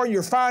God for in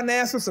your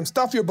finances, some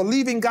stuff you're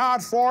believing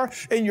God for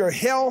in your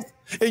health,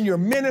 in your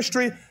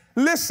ministry.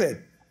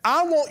 Listen,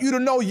 I want you to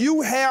know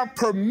you have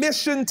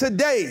permission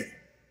today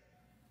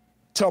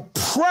to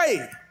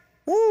pray.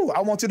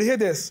 I want you to hear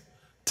this,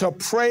 to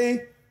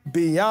pray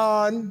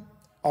beyond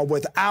or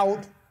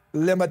without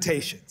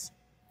limitations.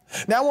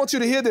 Now, I want you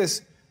to hear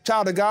this,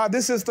 child of God.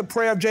 This is the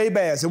prayer of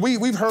Jabez. And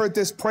we've heard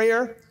this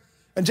prayer.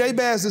 And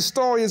Jabez's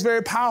story is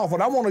very powerful.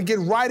 And I want to get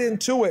right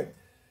into it.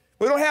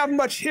 We don't have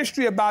much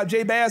history about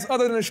Jabez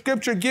other than the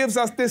scripture gives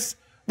us this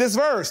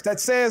verse that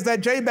says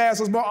that Jabez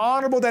was more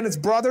honorable than his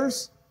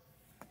brothers.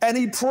 And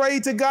he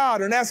prayed to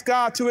God and asked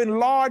God to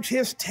enlarge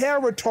his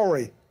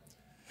territory.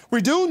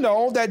 We do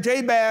know that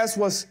Jabez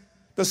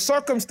the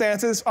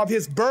circumstances of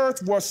his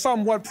birth were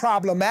somewhat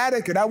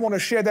problematic, and I want to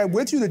share that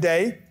with you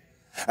today.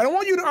 And I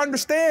want you to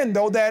understand,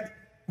 though, that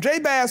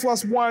Jabez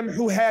was one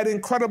who had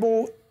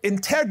incredible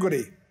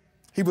integrity.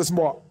 He was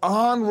more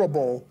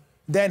honorable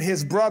than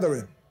his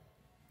brethren.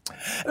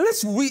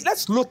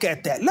 Let's look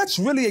at that. Let's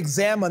really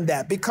examine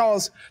that,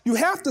 because you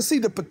have to see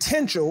the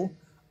potential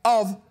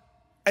of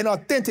an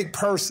authentic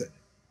person.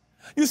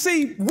 You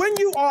see, when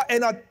you are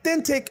an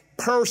authentic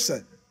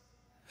person,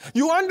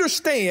 you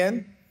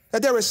understand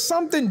that there is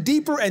something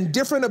deeper and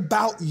different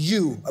about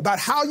you, about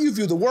how you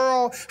view the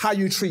world, how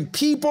you treat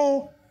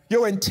people.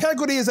 Your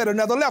integrity is at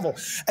another level.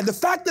 And the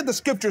fact that the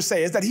scripture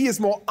says that he is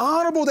more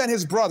honorable than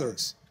his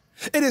brothers,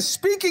 it is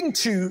speaking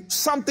to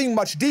something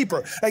much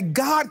deeper, that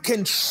God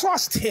can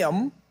trust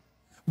him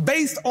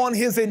based on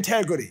his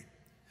integrity.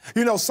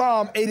 You know,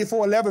 Psalm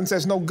 84:11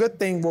 says, no good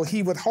thing will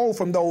he withhold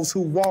from those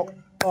who walk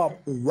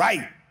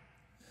upright.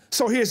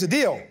 So here's the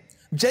deal.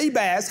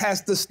 Jabez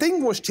has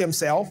distinguished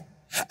himself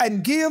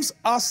and gives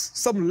us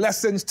some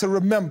lessons to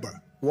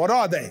remember. What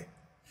are they?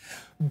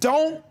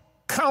 Don't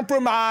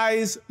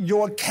compromise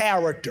your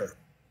character.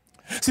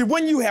 See,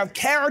 when you have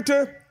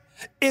character,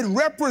 it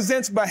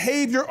represents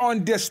behavior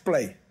on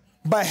display.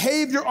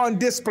 Behavior on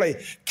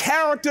display.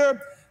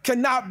 Character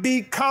cannot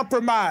be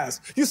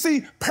compromised. You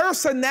see,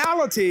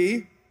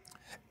 personality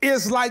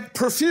is like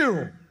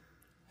perfume.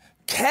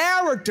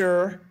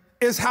 Character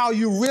is how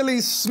you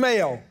really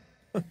smell.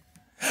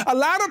 A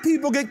lot of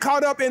people get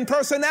caught up in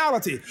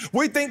personality.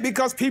 We think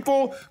because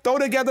people throw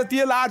together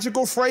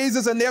theological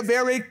phrases and they're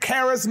very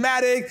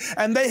charismatic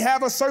and they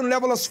have a certain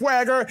level of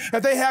swagger,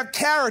 that they have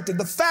character.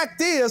 The fact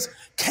is,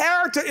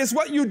 character is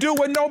what you do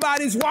when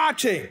nobody's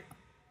watching.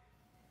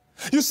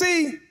 You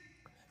see,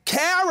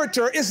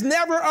 character is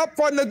never up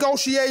for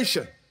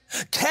negotiation.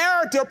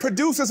 Character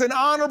produces an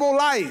honorable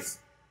life.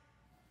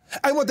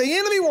 And what the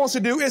enemy wants to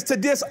do is to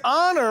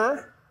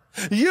dishonor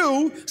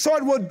you so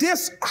it will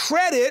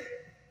discredit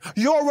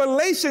your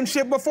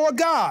relationship before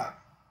God.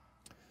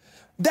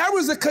 There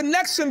is a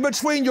connection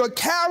between your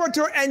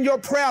character and your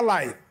prayer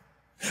life.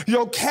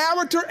 Your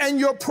character and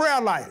your prayer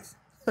life.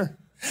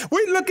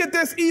 We look at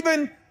this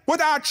even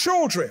with our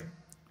children.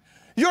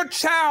 Your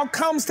child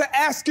comes to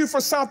ask you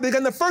for something,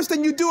 and the first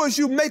thing you do is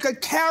you make a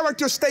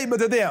character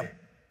statement to them.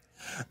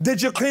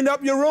 Did you clean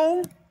up your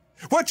room?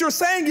 What you're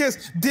saying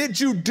is, did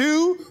you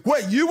do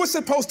what you were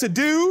supposed to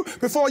do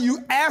before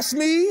you asked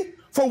me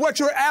for what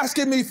you're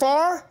asking me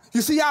for?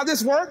 You see how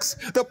this works?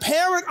 The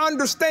parent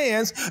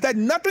understands that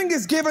nothing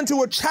is given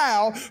to a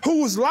child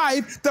whose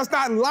life does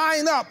not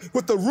line up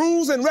with the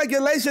rules and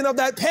regulation of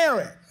that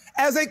parent.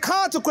 As a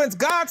consequence,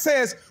 God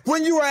says,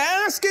 when you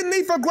are asking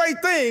me for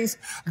great things,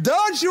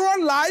 does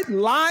your life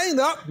line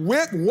up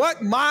with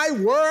what my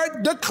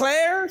word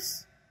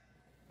declares?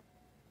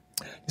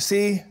 You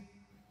see,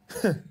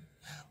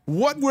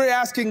 what we're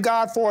asking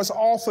God for is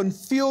often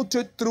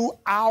filtered through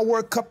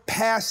our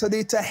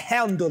capacity to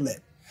handle it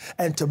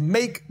and to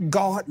make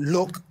God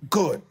look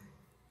good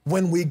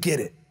when we get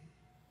it.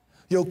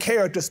 Your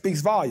character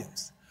speaks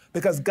volumes,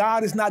 because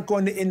God is not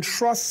going to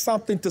entrust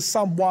something to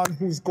someone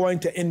who's going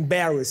to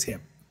embarrass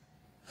him.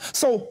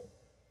 So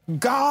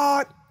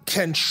God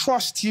can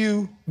trust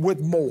you with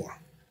more.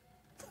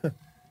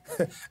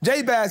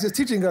 Jabez is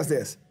teaching us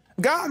this.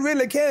 God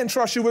really can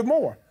trust you with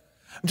more.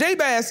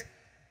 Jabez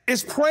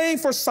is praying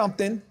for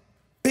something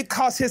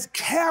because his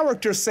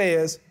character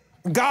says,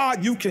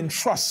 God, you can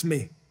trust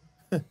me.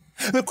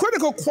 The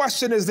critical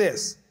question is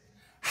this: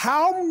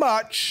 how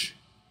much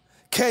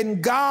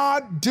can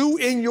God do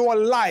in your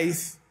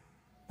life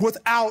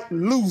without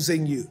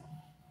losing you?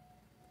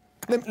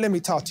 Let me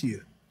talk to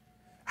you.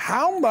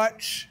 How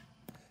much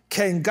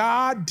can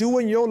God do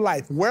in your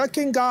life? Where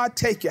can God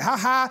take you? How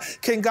high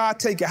can God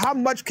take you? How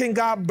much can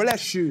God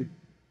bless you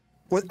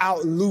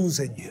without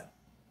losing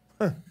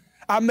you?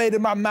 I made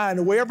in my mind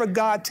that wherever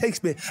God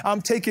takes me,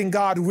 I'm taking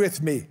God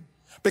with me,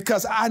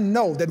 because I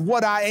know that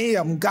what I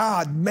am,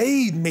 God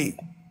made me.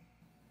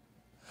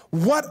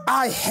 What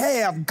I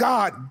have,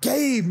 God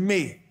gave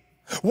me.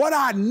 What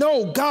I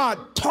know,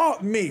 God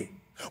taught me.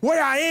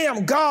 Where I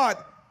am, God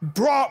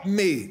brought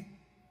me.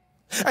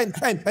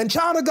 And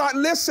child of God,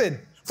 listen,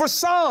 for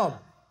some,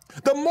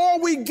 the more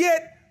we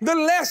get, the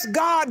less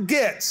God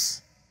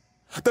gets.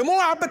 The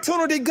more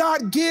opportunity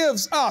God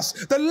gives us,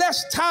 the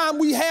less time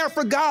we have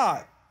for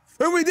God.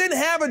 When we didn't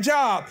have a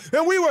job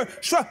and we were,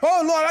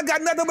 oh Lord, I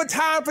got nothing but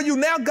time for you.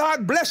 Now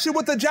God bless you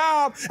with a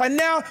job, and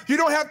now you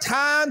don't have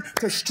time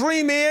to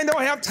stream in,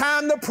 don't have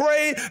time to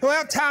pray, don't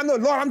have time to,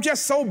 Lord, I'm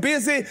just so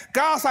busy.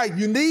 God's like,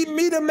 you need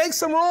me to make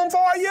some room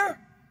for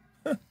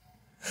you?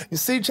 You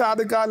see, child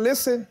of God,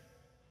 listen.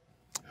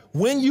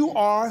 When you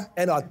are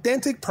an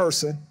authentic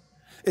person,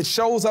 it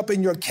shows up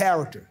in your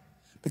character,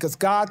 because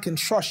God can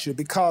trust you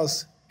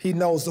because he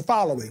knows the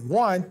following.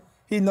 One,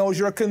 he knows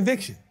your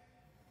conviction,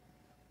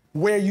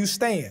 where you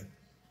stand.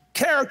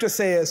 Character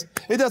says,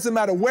 it doesn't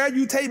matter where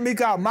you take me,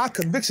 God, my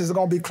convictions are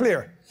going to be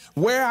clear.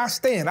 Where I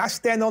stand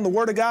on the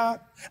word of God.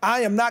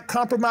 I am not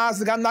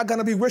compromising. I'm not going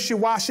to be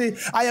wishy-washy.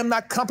 I am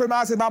not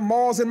compromising my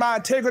morals and my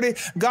integrity.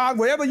 God,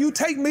 wherever you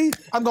take me,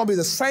 I'm going to be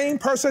the same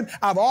person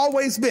I've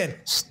always been,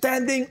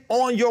 standing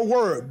on your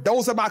word.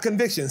 Those are my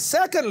convictions.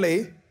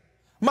 Secondly,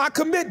 my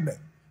commitment.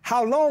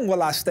 How long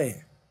will I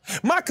stand?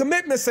 My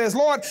commitment says,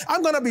 Lord,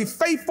 I'm going to be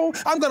faithful.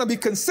 I'm going to be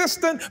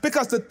consistent,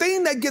 because the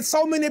thing that gets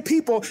so many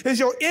people is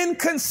your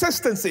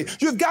inconsistency.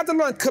 You've got to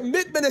learn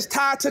commitment is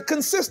tied to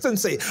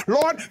consistency.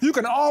 Lord, you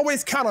can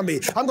always count on me.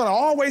 I'm going to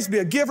always be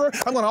a giver.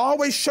 I'm going to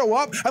always show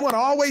up. I'm going to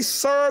always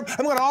serve.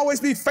 I'm going to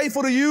always be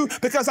faithful to you,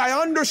 because I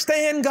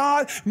understand,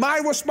 God, my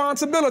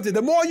responsibility.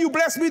 The more you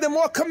bless me, the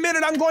more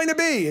committed I'm going to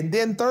be. And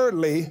then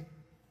thirdly,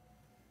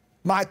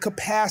 my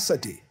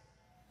capacity.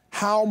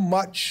 How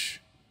much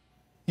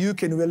you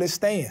can really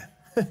stand.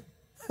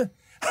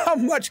 How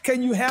much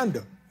can you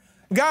handle?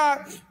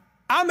 God,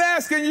 I'm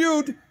asking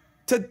you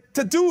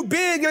to do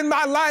big in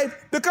my life,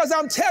 because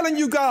I'm telling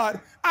you, God,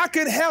 I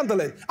can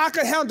handle it. I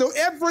can handle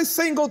every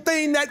single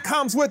thing that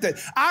comes with it.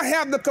 I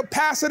have the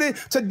capacity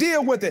to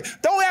deal with it.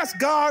 Don't ask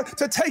God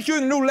to take you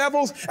to new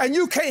levels and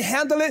you can't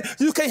handle it.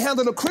 You can't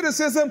handle the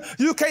criticism.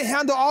 You can't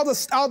handle all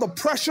the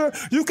pressure.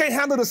 You can't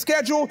handle the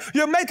schedule.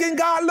 You're making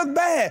God look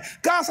bad.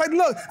 God's like,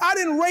 look, I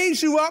didn't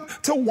raise you up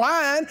to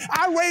whine.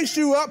 I raised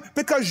you up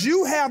because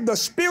you have the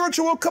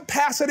spiritual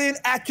capacity and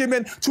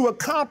acumen to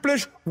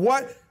accomplish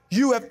what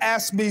you have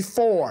asked me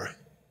for.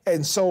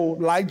 And so,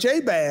 like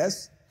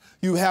Jabez,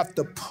 you have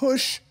to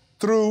push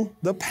through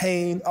the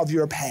pain of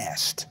your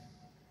past.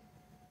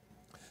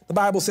 The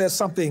Bible says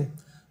something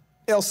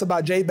else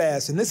about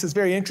Jabez, and this is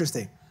very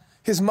interesting.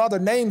 His mother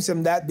names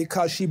him that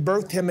because she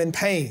birthed him in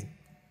pain.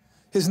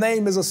 His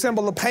name is a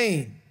symbol of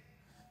pain,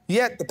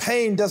 yet the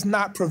pain does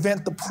not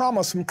prevent the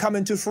promise from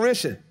coming to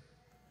fruition.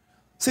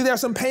 See,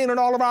 there's some pain in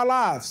all of our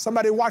lives.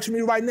 Somebody watching me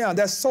right now,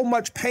 there's so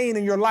much pain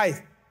in your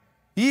life.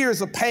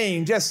 Years of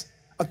pain just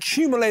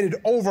accumulated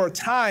over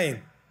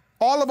time.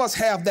 All of us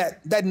have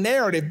that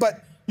narrative,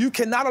 but you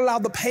cannot allow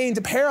the pain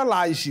to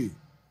paralyze you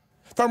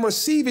from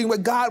receiving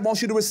what God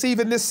wants you to receive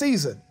in this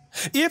season.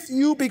 If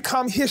you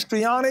become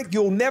histrionic,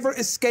 you'll never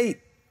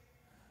escape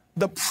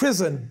the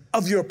prison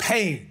of your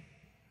pain.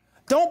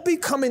 Don't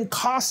become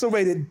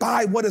incarcerated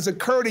by what has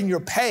occurred in your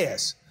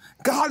past.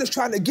 God is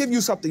trying to give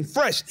you something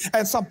fresh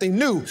and something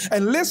new.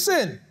 And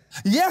listen,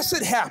 yes,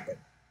 it happened.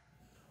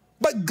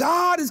 But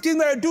God is getting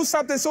ready to do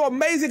something so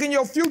amazing in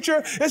your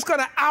future. It's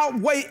going to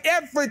outweigh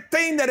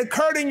everything that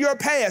occurred in your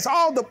past.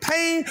 All the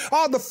pain,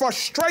 all the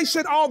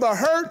frustration, all the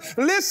hurt.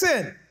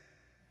 Listen,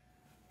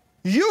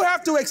 you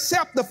have to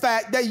accept the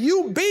fact that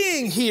you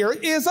being here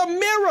is a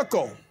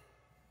miracle.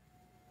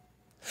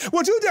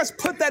 Would you just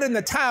put that in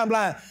the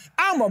timeline?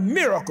 I'm a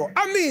miracle.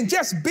 I mean,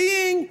 just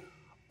being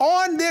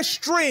on this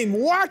stream,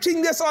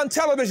 watching this on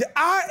television,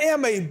 I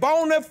am a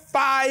bona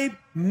fide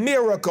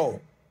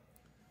miracle.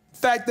 The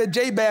fact that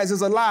Jabez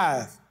is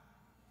alive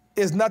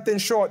is nothing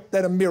short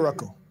than a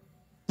miracle.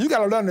 You got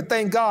to learn to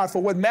thank God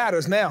for what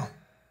matters now.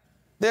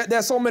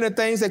 There's so many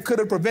things that could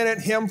have prevented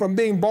him from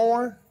being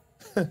born.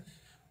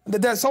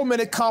 There's so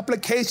many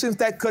complications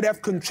that could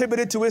have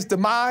contributed to his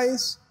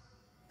demise.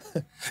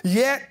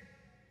 Yet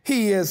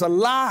he is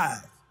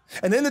alive.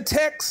 And in the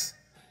text,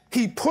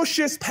 he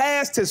pushes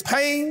past his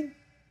pain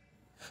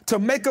to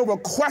make a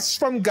request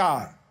from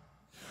God.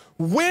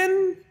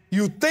 When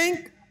you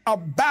think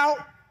about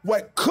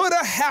what could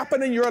have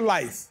happened in your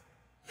life,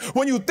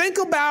 when you think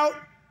about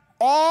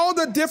all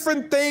the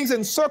different things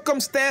and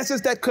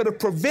circumstances that could have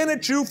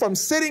prevented you from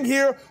sitting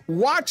here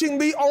watching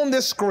me on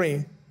this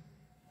screen,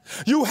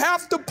 you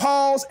have to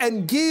pause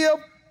and give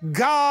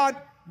God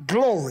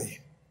glory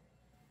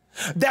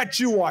that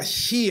you are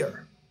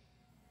here.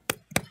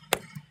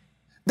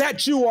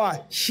 That you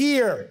are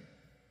here.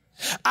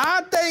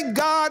 I thank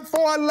God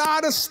for a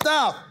lot of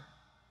stuff.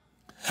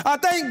 I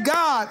thank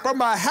God for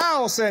my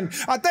house, and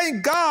I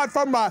thank God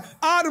for my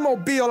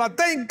automobile. I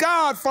thank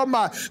God for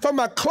my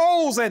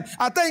clothes, and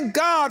I thank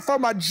God for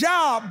my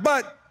job.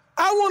 But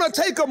I want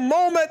to take a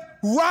moment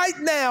right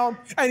now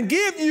and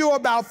give you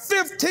about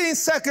 15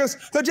 seconds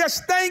to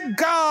just thank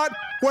God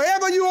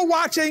wherever you are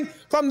watching,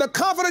 from the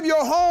comfort of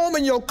your home,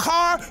 in your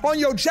car, on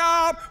your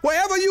job,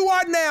 wherever you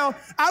are now.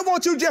 I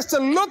want you just to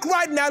look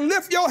right now,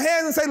 lift your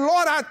hands and say,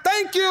 Lord, I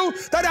thank you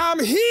that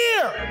I'm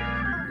here.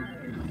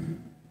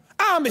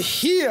 I'm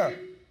here.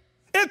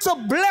 It's a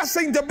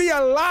blessing to be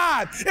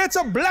alive. It's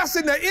a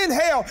blessing to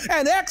inhale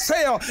and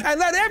exhale and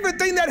let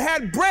everything that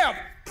had breath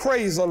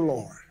praise the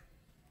Lord.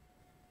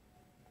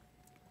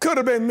 Could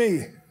have been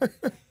me.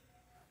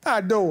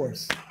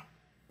 Outdoors.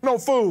 No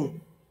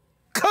food.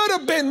 Could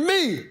have been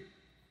me.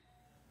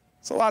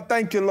 So I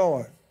thank you,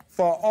 Lord,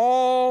 for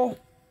all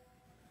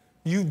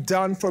you've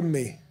done for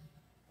me.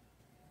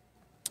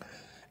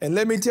 And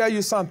let me tell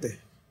you something.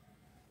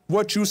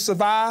 What you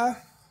survived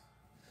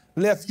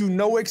left you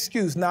no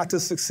excuse not to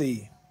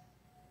succeed.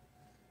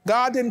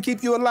 God didn't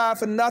keep you alive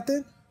for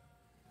nothing.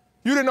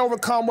 You didn't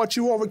overcome what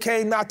you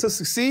overcame not to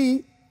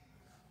succeed.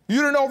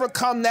 You didn't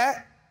overcome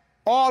that,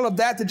 all of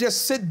that, to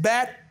just sit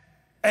back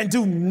and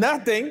do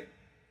nothing.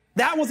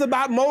 That was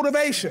about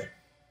motivation.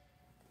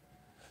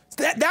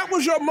 That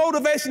was your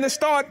motivation to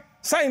start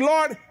saying,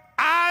 Lord,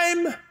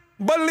 I'm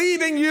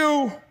believing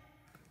you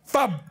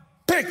for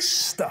big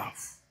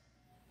stuff.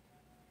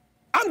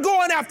 I'm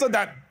going after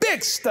that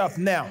big stuff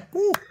now.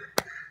 Ooh.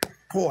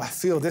 Boy, I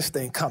feel this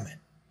thing coming.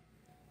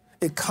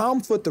 It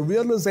comes with the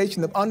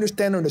realization of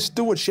understanding the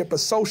stewardship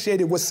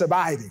associated with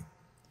surviving.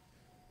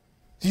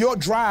 Your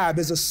drive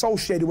is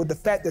associated with the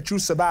fact that you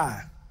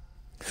survive.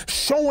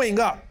 Showing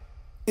up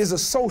is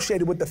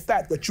associated with the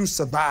fact that you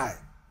survive.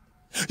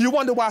 You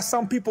wonder why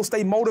some people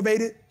stay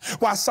motivated,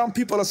 why some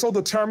people are so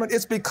determined.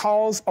 It's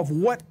because of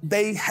what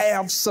they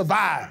have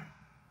survived.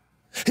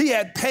 He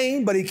had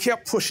pain, but he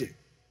kept pushing.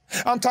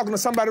 I'm talking to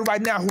somebody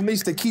right now who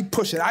needs to keep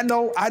pushing. I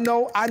know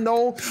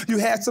you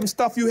had some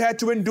stuff you had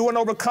to endure and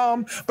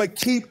overcome, but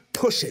keep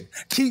pushing.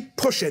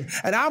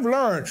 And I've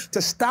learned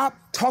to stop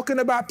talking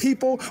about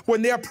people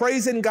when they're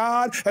praising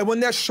God and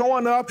when they're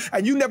showing up,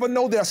 and you never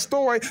know their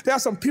story. There are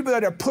some people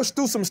that have pushed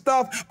through some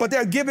stuff, but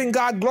they're giving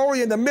God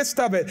glory in the midst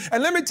of it.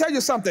 And let me tell you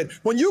something.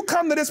 When you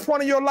come to this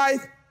point in your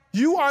life,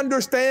 you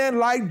understand,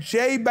 like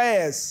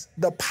Jabez,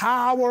 the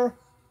power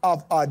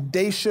of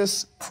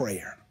audacious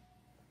prayer.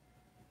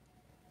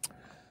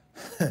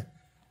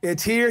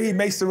 It's here he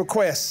makes the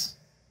request.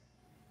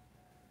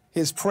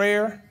 His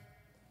prayer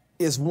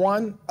is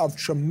one of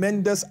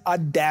tremendous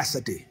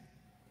audacity.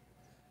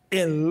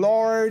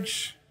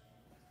 Enlarge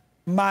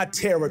my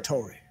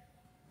territory.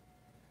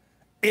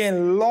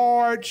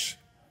 Enlarge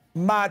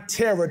my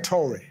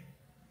territory.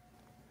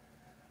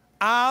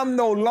 I'm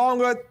no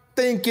longer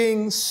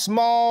thinking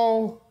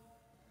small.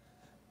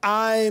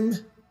 I'm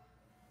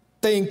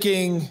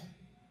thinking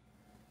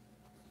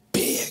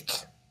big.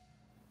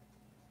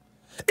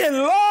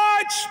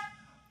 Enlarge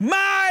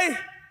my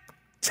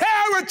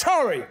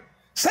territory.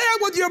 Say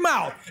it with your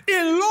mouth.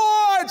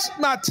 Enlarge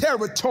my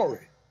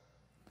territory.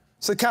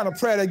 It's the kind of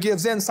prayer that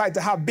gives insight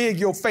to how big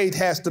your faith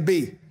has to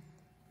be.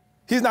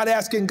 He's not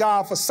asking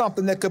God for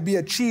something that could be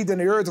achieved in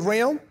the earth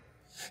realm.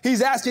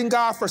 He's asking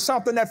God for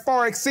something that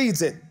far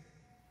exceeds it.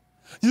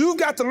 You've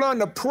got to learn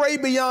to pray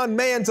beyond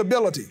man's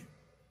ability.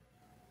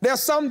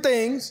 There's some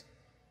things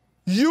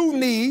you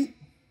need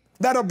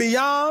that are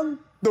beyond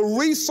the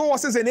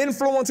resources and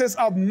influences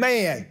of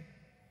man.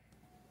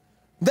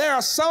 There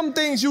are some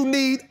things you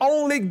need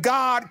only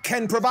God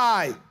can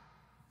provide.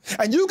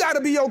 And you got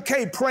to be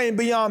okay praying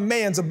beyond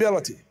man's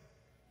ability.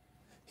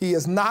 He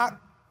is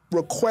not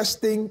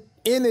requesting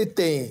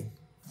anything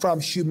from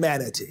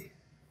humanity.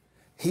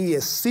 He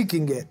is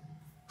seeking it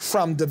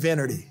from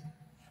divinity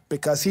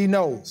because he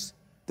knows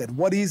that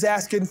what he's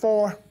asking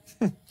for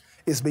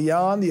is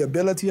beyond the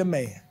ability of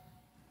man.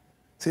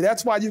 See,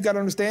 that's why you got to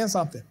understand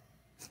something.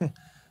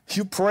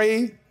 You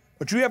pray,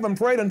 but you haven't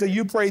prayed until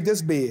you prayed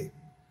this big.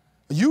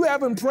 You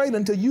haven't prayed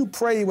until you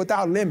pray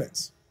without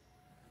limits.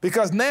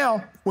 Because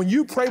now, when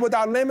you pray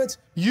without limits,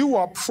 you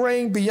are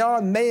praying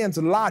beyond man's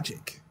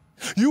logic.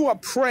 You are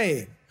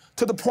praying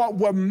to the point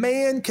where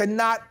man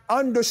cannot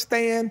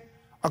understand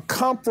or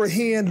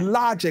comprehend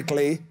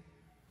logically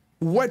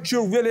what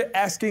you're really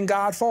asking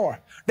God for.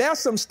 There's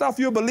some stuff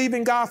you're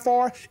believing God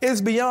for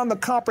is beyond the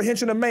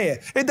comprehension of man.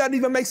 It doesn't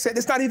even make sense.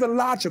 It's not even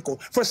logical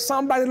for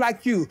somebody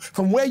like you,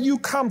 from where you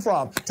come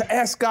from, to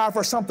ask God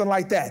for something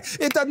like that.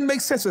 It doesn't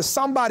make sense for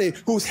somebody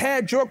who's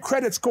had your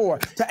credit score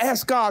to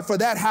ask God for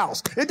that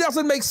house. It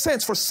doesn't make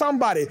sense for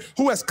somebody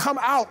who has come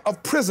out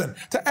of prison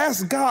to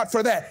ask God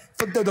for that,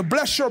 to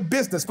bless your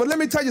business. But let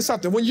me tell you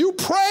something. When you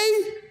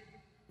pray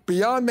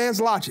beyond man's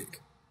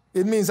logic,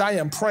 it means I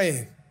am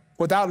praying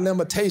without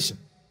limitation.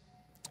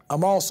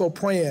 I'm also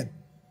praying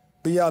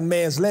beyond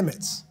man's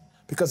limits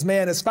because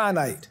man is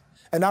finite.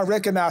 And I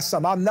recognize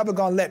something. I'm never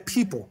going to let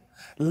people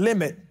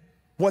limit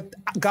what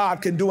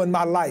God can do in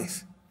my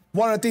life.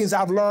 One of the things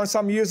I've learned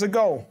some years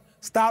ago,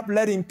 stop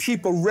letting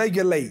people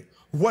regulate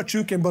what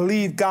you can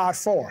believe God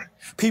for.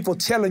 People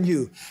telling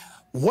you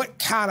what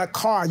kind of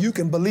car you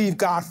can believe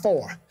God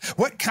for,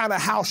 what kind of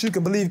house you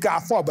can believe God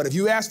for. But if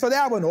you ask for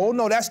that one, oh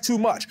no, that's too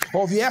much.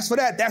 Or if you ask for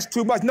that, that's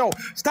too much. No,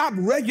 stop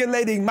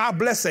regulating my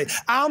blessing.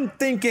 I'm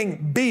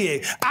thinking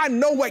big. I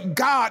know what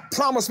God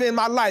promised me in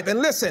my life. And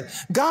listen,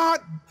 God,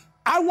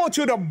 I want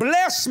you to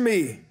bless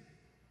me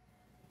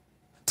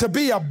to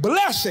be a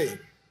blessing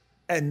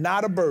and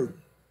not a burden.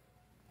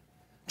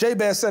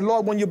 Jabez said,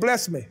 Lord, when you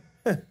bless me,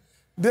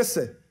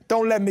 listen,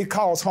 don't let me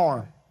cause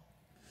harm.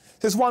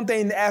 It's one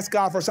thing to ask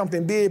God for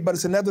something big, but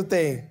it's another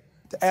thing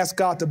to ask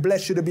God to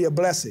bless you to be a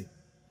blessing.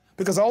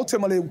 Because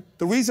ultimately,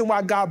 the reason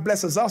why God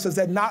blesses us is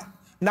that not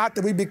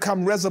that we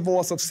become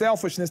reservoirs of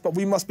selfishness, but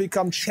we must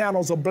become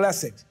channels of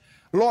blessings.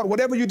 Lord,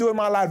 whatever you do in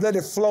my life, let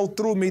it flow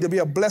through me to be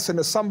a blessing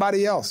to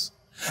somebody else.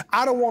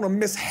 I don't want to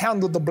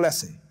mishandle the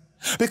blessing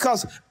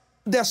because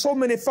there's so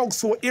many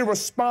folks who are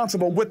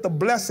irresponsible with the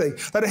blessing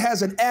that it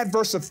has an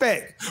adverse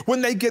effect.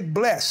 When they get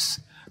blessed,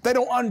 they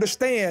don't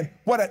understand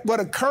what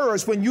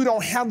occurs when you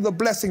don't handle the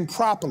blessing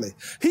properly.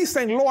 He's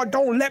saying, Lord,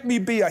 don't let me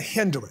be a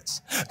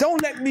hindrance.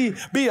 Don't let me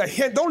be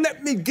don't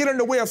let me get in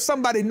the way of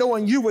somebody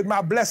knowing you with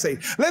my blessing.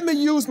 Let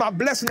me use my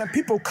blessing and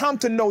people come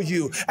to know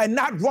you and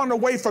not run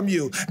away from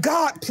you.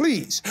 God,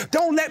 please,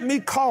 don't let me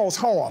cause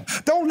harm.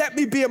 Don't let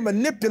me be a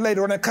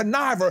manipulator and a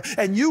conniver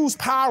and use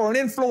power and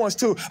influence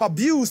to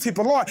abuse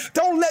people. Lord,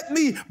 don't let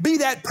me be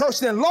that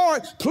person. And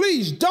Lord,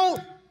 please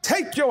don't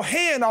take your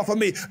hand off of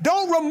me.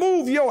 Don't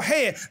remove your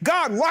hand.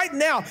 God, right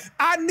now,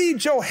 I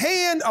need your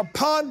hand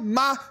upon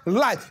my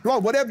life.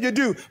 Lord, whatever you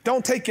do,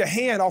 don't take your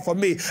hand off of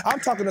me. I'm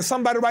talking to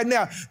somebody right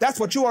now. That's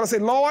what you ought to say.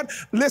 Lord,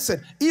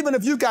 listen, even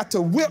if you got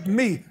to whip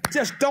me,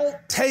 just don't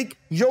take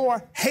your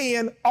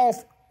hand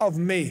off of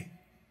me.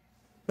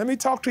 Let me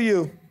talk to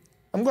you.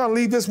 I'm going to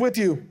leave this with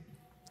you.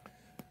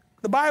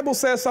 The Bible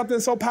says something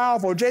so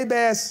powerful.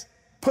 Jabez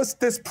puts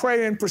this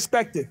prayer in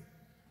perspective.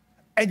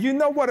 And you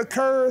know what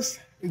occurs?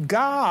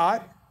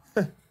 God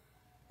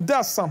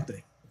does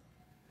something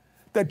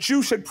that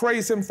you should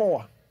praise him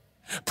for.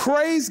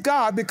 Praise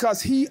God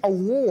because he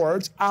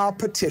awards our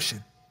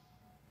petition.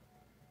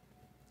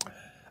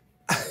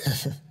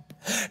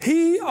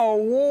 He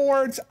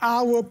awards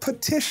our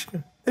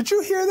petition. Did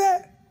you hear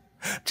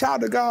that?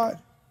 Child of God,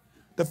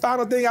 the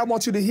final thing I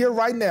want you to hear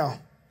right now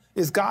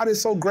is God is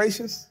so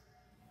gracious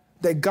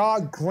that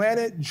God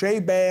granted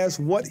Jabez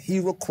what he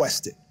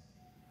requested.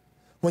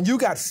 When you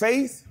got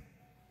faith,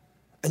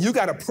 and you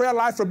got a prayer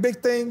life for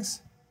big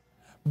things,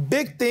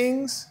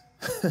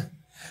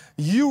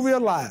 you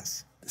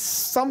realize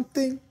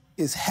something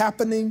is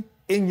happening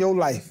in your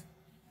life.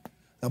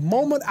 The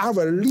moment I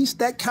release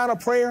that kind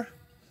of prayer,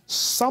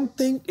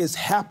 something is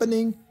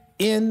happening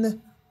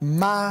in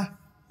my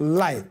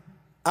life.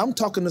 I'm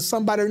talking to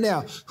somebody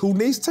now who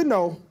needs to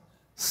know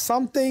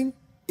something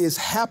is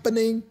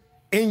happening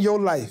in your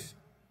life.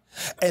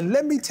 And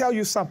let me tell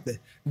you something,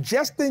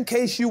 just in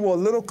case you were a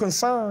little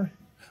concerned,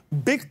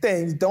 big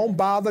things don't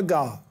bother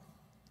God.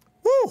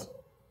 Woo!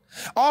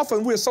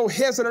 Often we're so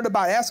hesitant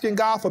about asking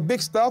God for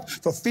big stuff,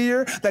 for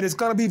fear that it's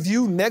going to be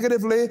viewed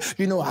negatively.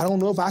 You know, I don't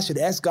know if I should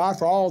ask God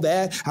for all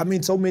that. I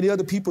mean, so many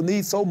other people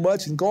need so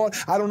much, and God,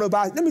 I don't know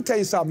about. Let me tell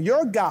you something.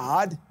 Your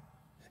God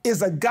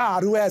is a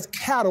God who has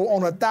cattle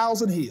on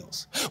 1,000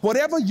 hills.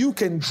 Whatever you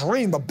can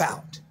dream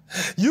about,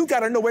 you got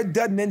to know it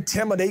doesn't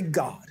intimidate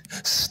God.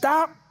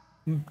 Stop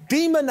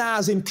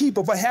demonizing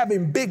people for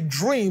having big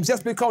dreams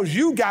just because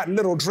you got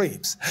little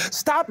dreams.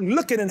 Stop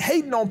looking and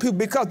hating on people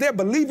because they're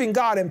believing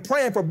God and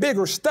praying for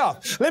bigger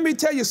stuff. Let me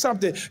tell you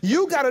something.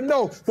 You got to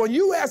know when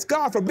you ask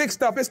God for big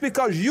stuff, it's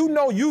because you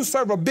know you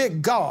serve a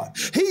big God.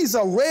 He's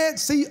a Red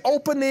Sea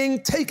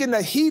opening, taking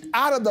the heat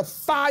out of the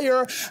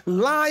fire,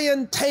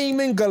 lion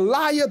taming,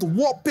 Goliath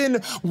whooping,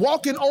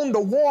 walking on the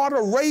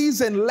water,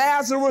 raising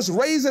Lazarus,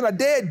 raising a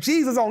dead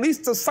Jesus on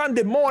Easter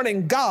Sunday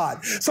morning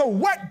God. So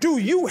what do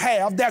you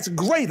have that's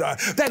greater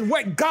than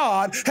what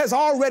God has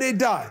already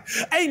done?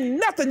 Ain't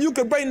nothing you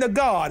can bring to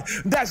God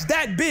that's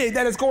that big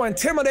that is going to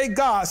intimidate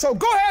God. So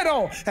go ahead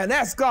on and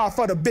ask God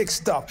for the big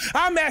stuff.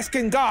 I'm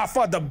asking God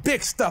for the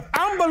big stuff.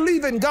 I'm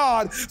believing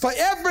God for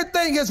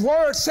everything His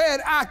word said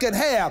I can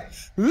have.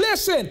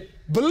 Listen,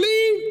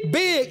 believe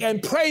big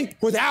and pray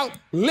without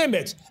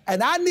limits.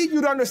 And I need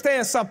you to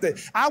understand something.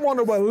 I want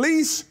to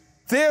release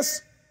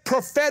this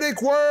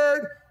prophetic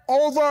word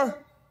over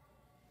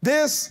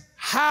this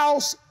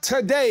house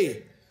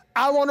today.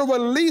 I want to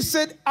release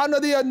it under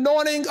the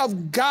anointing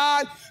of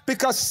God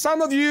because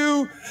some of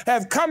you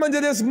have come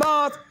into this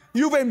month.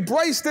 You've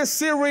embraced this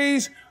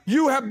series.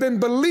 You have been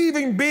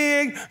believing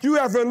big. You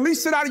have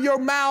released it out of your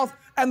mouth.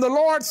 And the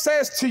Lord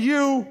says to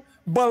you,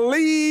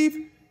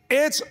 believe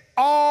it's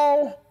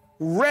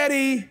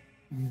already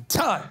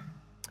done.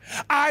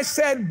 I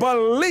said,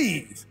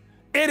 believe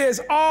it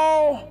is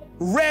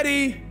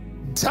already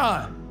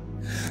done.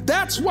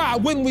 That's why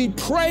when we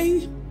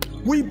pray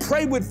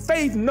with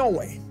faith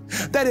knowing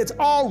that it's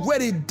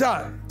already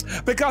done.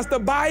 Because the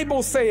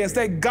Bible says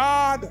that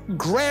God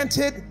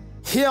granted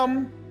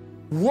him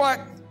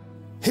what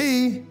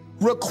he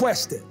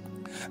requested.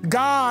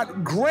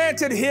 God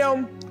granted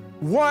him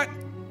what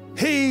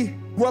he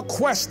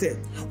requested.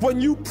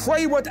 When you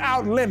pray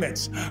without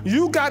limits,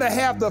 you got to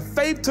have the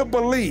faith to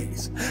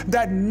believe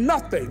that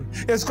nothing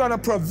is going to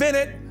prevent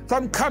it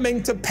from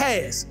coming to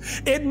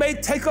pass. It may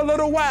take a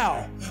little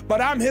while,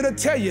 but I'm here to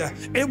tell you,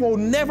 it will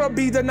never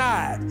be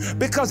denied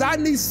because I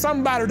need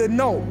somebody to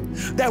know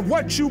that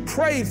what you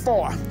prayed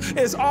for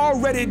is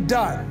already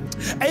done.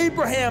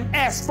 Abraham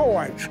asked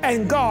for it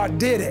and God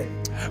did it.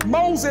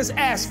 Moses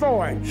asked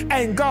for it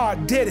and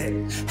God did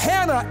it.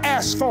 Hannah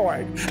asked for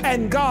it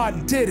and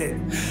God did it.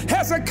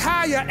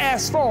 Hezekiah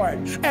asked for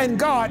it and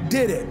God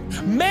did it.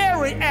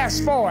 Mary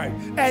asked for it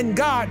and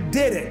God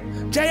did it.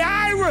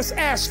 Jairus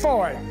asked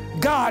for it.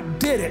 God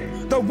did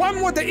it. The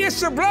one with the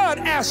issue of blood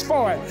asked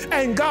for it,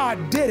 and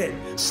God did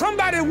it.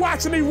 Somebody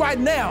watching me right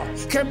now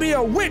can be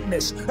a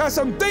witness. There's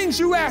some things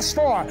you asked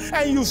for,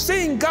 and you've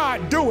seen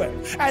God do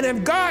it. And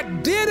if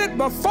God did it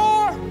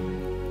before,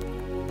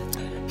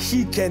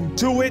 He can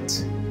do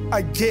it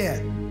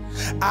again.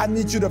 I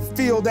need you to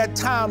fill that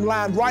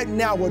timeline right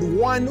now with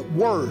one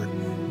word: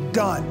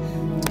 done.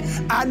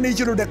 I need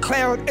you to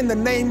declare it in the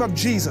name of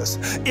Jesus.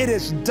 It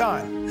is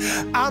done.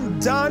 I'm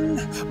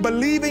done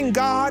believing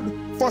God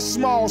for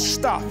small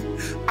stuff.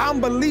 I'm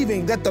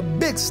believing that the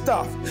big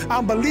stuff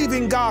I'm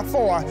believing God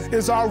for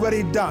is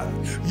already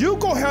done. You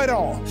go ahead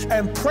on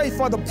and pray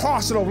for the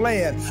parcel of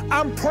land.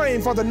 I'm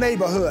praying for the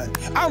neighborhood.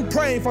 I'm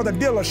praying for the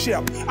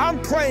dealership.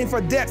 I'm praying for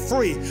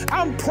debt-free.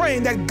 I'm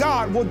praying that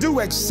God will do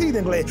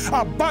exceedingly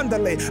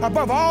abundantly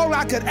above all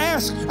I can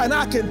ask and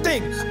I can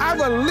think. I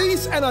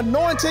release an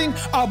anointing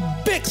of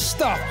big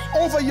stuff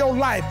over your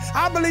life.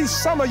 I believe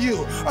some of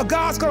you,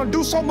 God's going to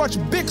do so much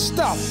big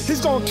stuff.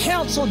 He's going to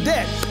cancel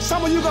debt.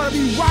 Some of you are going to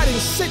be writing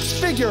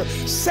 6-figure,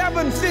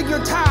 7-figure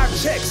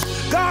tithe checks.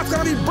 God's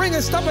going to be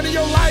bringing stuff into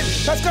your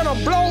life that's going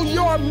to blow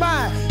your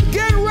mind.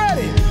 Get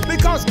ready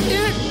because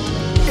it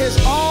is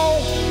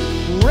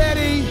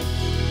already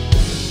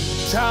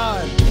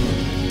done.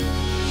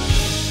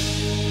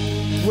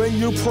 When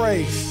you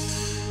pray,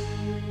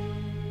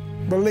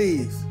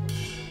 believe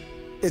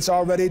it's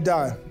already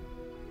done.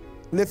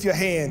 Lift your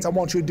hands. I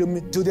want you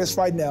to do this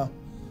right now.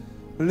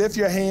 Lift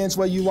your hands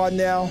where you are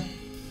now.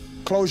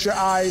 Close your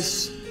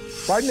eyes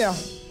right now.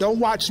 Don't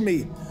watch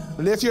me.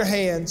 Lift your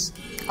hands.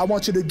 I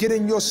want you to get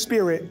in your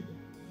spirit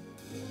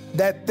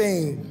that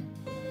thing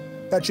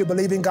that you're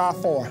believing God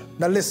for.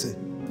 Now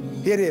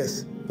listen, here it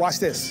is. Watch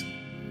this.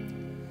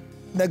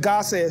 Now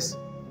God says,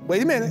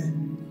 wait a minute.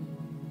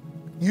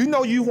 You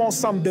know you want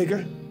something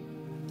bigger.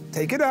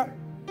 Take it up.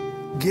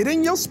 Get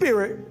in your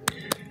spirit.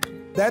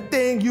 That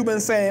thing you've been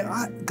saying,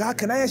 God,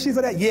 can I ask you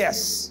for that?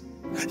 Yes.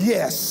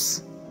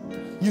 Yes.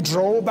 You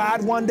drove by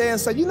it one day and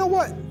said, you know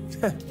what?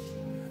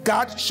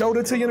 God showed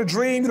it to you in a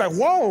dream. You're like,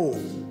 whoa,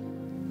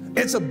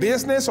 it's a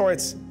business or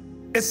it's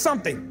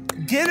something.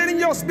 Get it in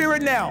your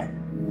spirit now.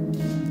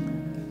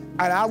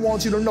 And I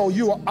want you to know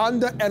you are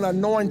under an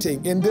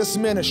anointing in this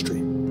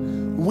ministry.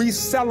 We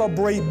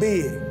celebrate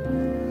big.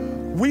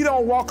 We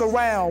don't walk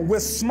around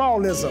with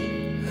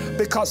smallism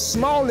because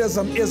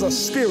smallism is a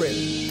spirit.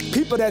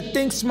 People that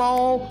think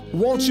small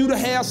want you to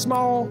have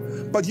small,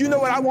 but you know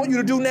what I want you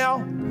to do now?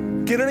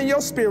 Get it in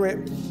your spirit,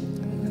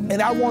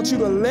 and I want you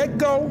to let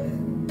go,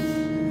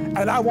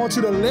 and I want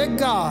you to let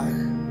God,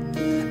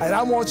 and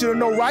I want you to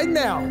know right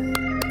now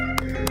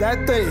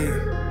that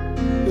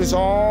thing It's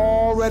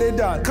already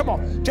done. Come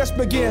on, just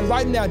begin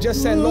right now.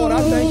 Just say, Lord, I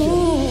thank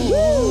you.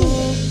 Woo.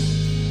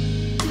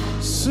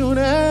 Soon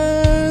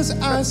as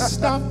I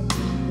stop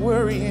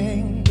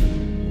worrying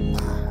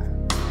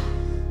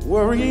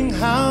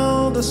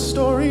how the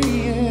story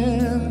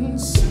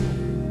ends,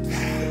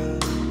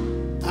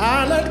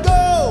 I let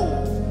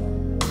go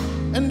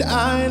and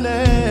I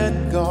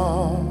let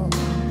God.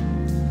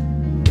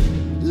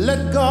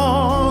 Let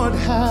God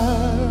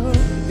have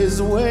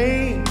His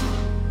way.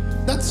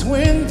 That's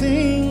when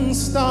things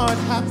start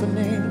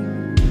happening.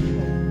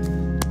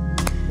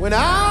 When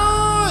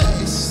I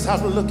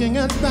stop looking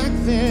at back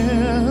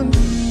then,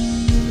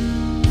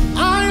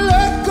 I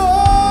let go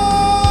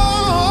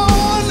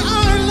and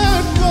I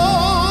let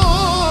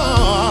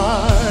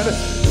God.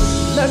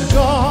 Let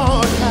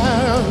God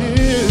have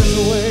His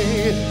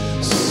way.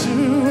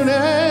 Soon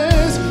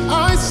as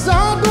I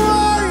stop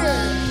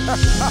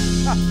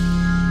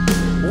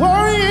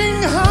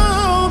worrying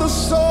how the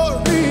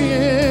story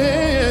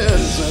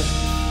ends,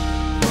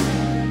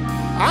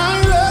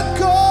 I let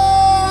go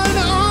and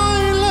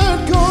I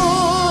let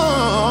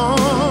God.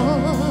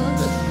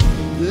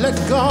 Let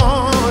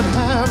God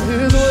have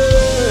His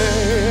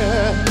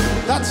way.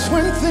 That's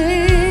when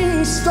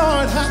things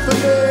start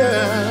happening.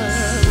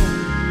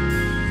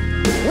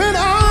 When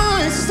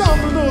I stop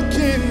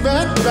looking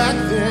back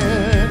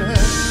then,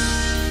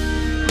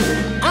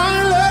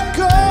 I let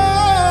go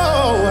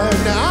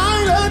and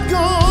I let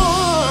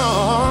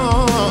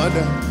God.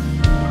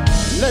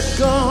 Let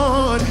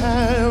God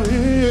have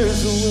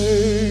His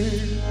way.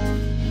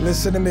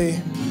 Listen to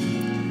me.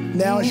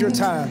 Now is your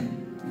time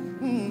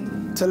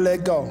to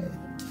let go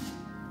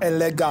and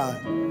let God.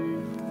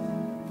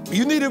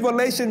 You need a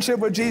relationship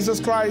with Jesus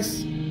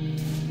Christ.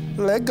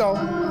 Let go.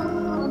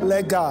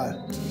 Let God.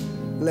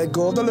 Let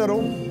go of the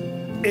little.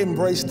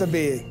 Embrace the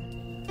big.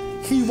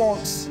 He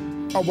wants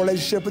a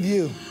relationship with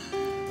you.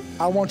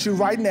 I want you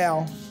right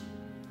now.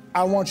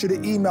 I want you to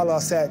email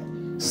us at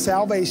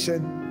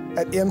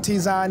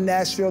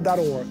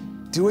salvation@mtzionnashville.org.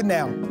 Do it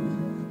now.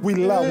 We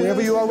love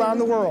wherever you are around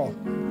the world.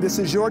 This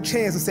is your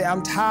chance to say,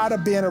 I'm tired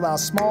of being around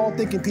small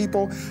thinking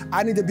people.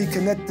 I need to be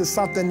connected to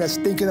something that's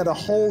thinking at a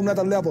whole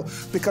nother level,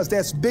 because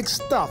there's big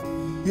stuff.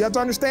 You have to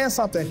understand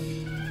something.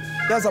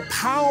 There's a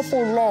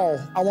powerful law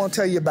I want to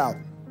tell you about.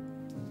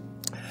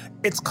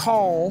 It's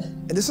called,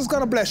 and this is going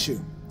to bless you,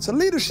 it's a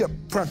leadership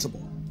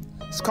principle.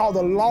 It's called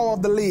the law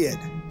of the lid.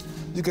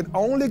 You can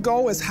only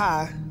go as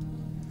high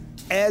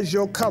as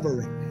your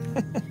covering.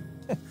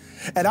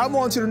 And I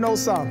want you to know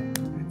something.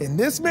 In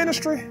this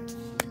ministry,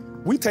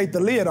 we take the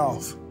lid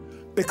off,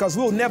 because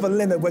we'll never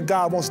limit what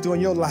God wants to do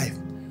in your life.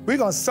 We're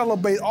going to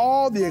celebrate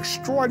all the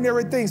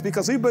extraordinary things,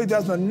 because we believe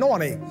there's an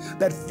anointing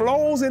that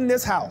flows in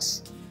this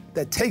house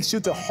that takes you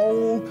to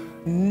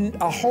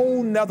a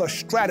whole nother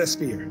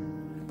stratosphere.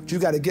 But you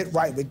got to get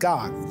right with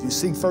God. If you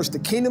seek first the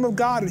kingdom of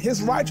God and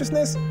His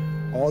righteousness,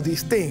 all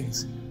these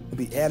things will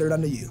be added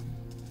unto you.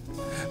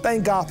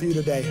 Thank God for you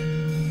today.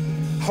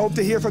 Hope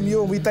to hear from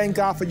you, and we thank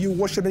God for you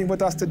worshiping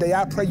with us today.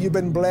 I pray you've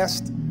been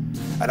blessed,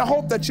 and I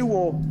hope that you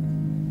will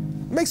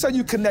make sure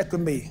you connect with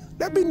me.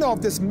 Let me know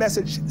if this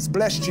message has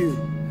blessed you.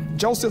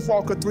 Joseph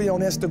Walker 3 on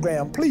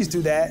Instagram. Please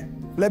do that.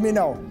 Let me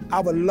know. I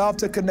would love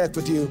to connect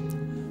with you.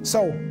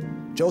 So,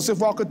 Joseph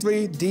Walker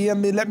 3, DM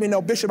me. Let me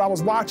know. Bishop, I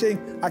was watching.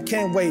 I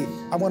can't wait.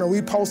 I'm going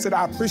to repost it.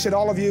 I appreciate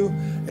all of you.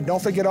 And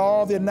don't forget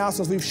all the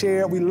announcements we've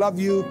shared. We love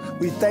you.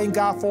 We thank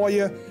God for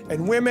you.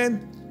 And women,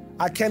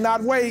 I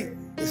cannot wait.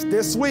 It's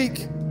this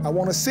week. I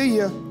want to see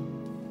you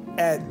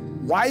at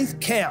Wife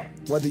Camp.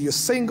 Whether you're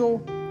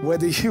single,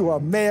 whether you are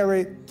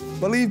married,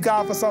 believe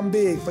God for something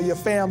big, for your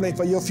family,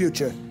 for your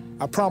future.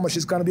 I promise you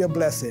it's going to be a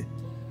blessing.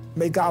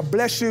 May God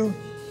bless you.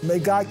 May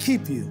God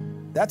keep you.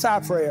 That's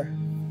our prayer.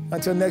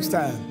 Until next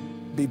time,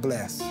 be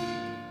blessed.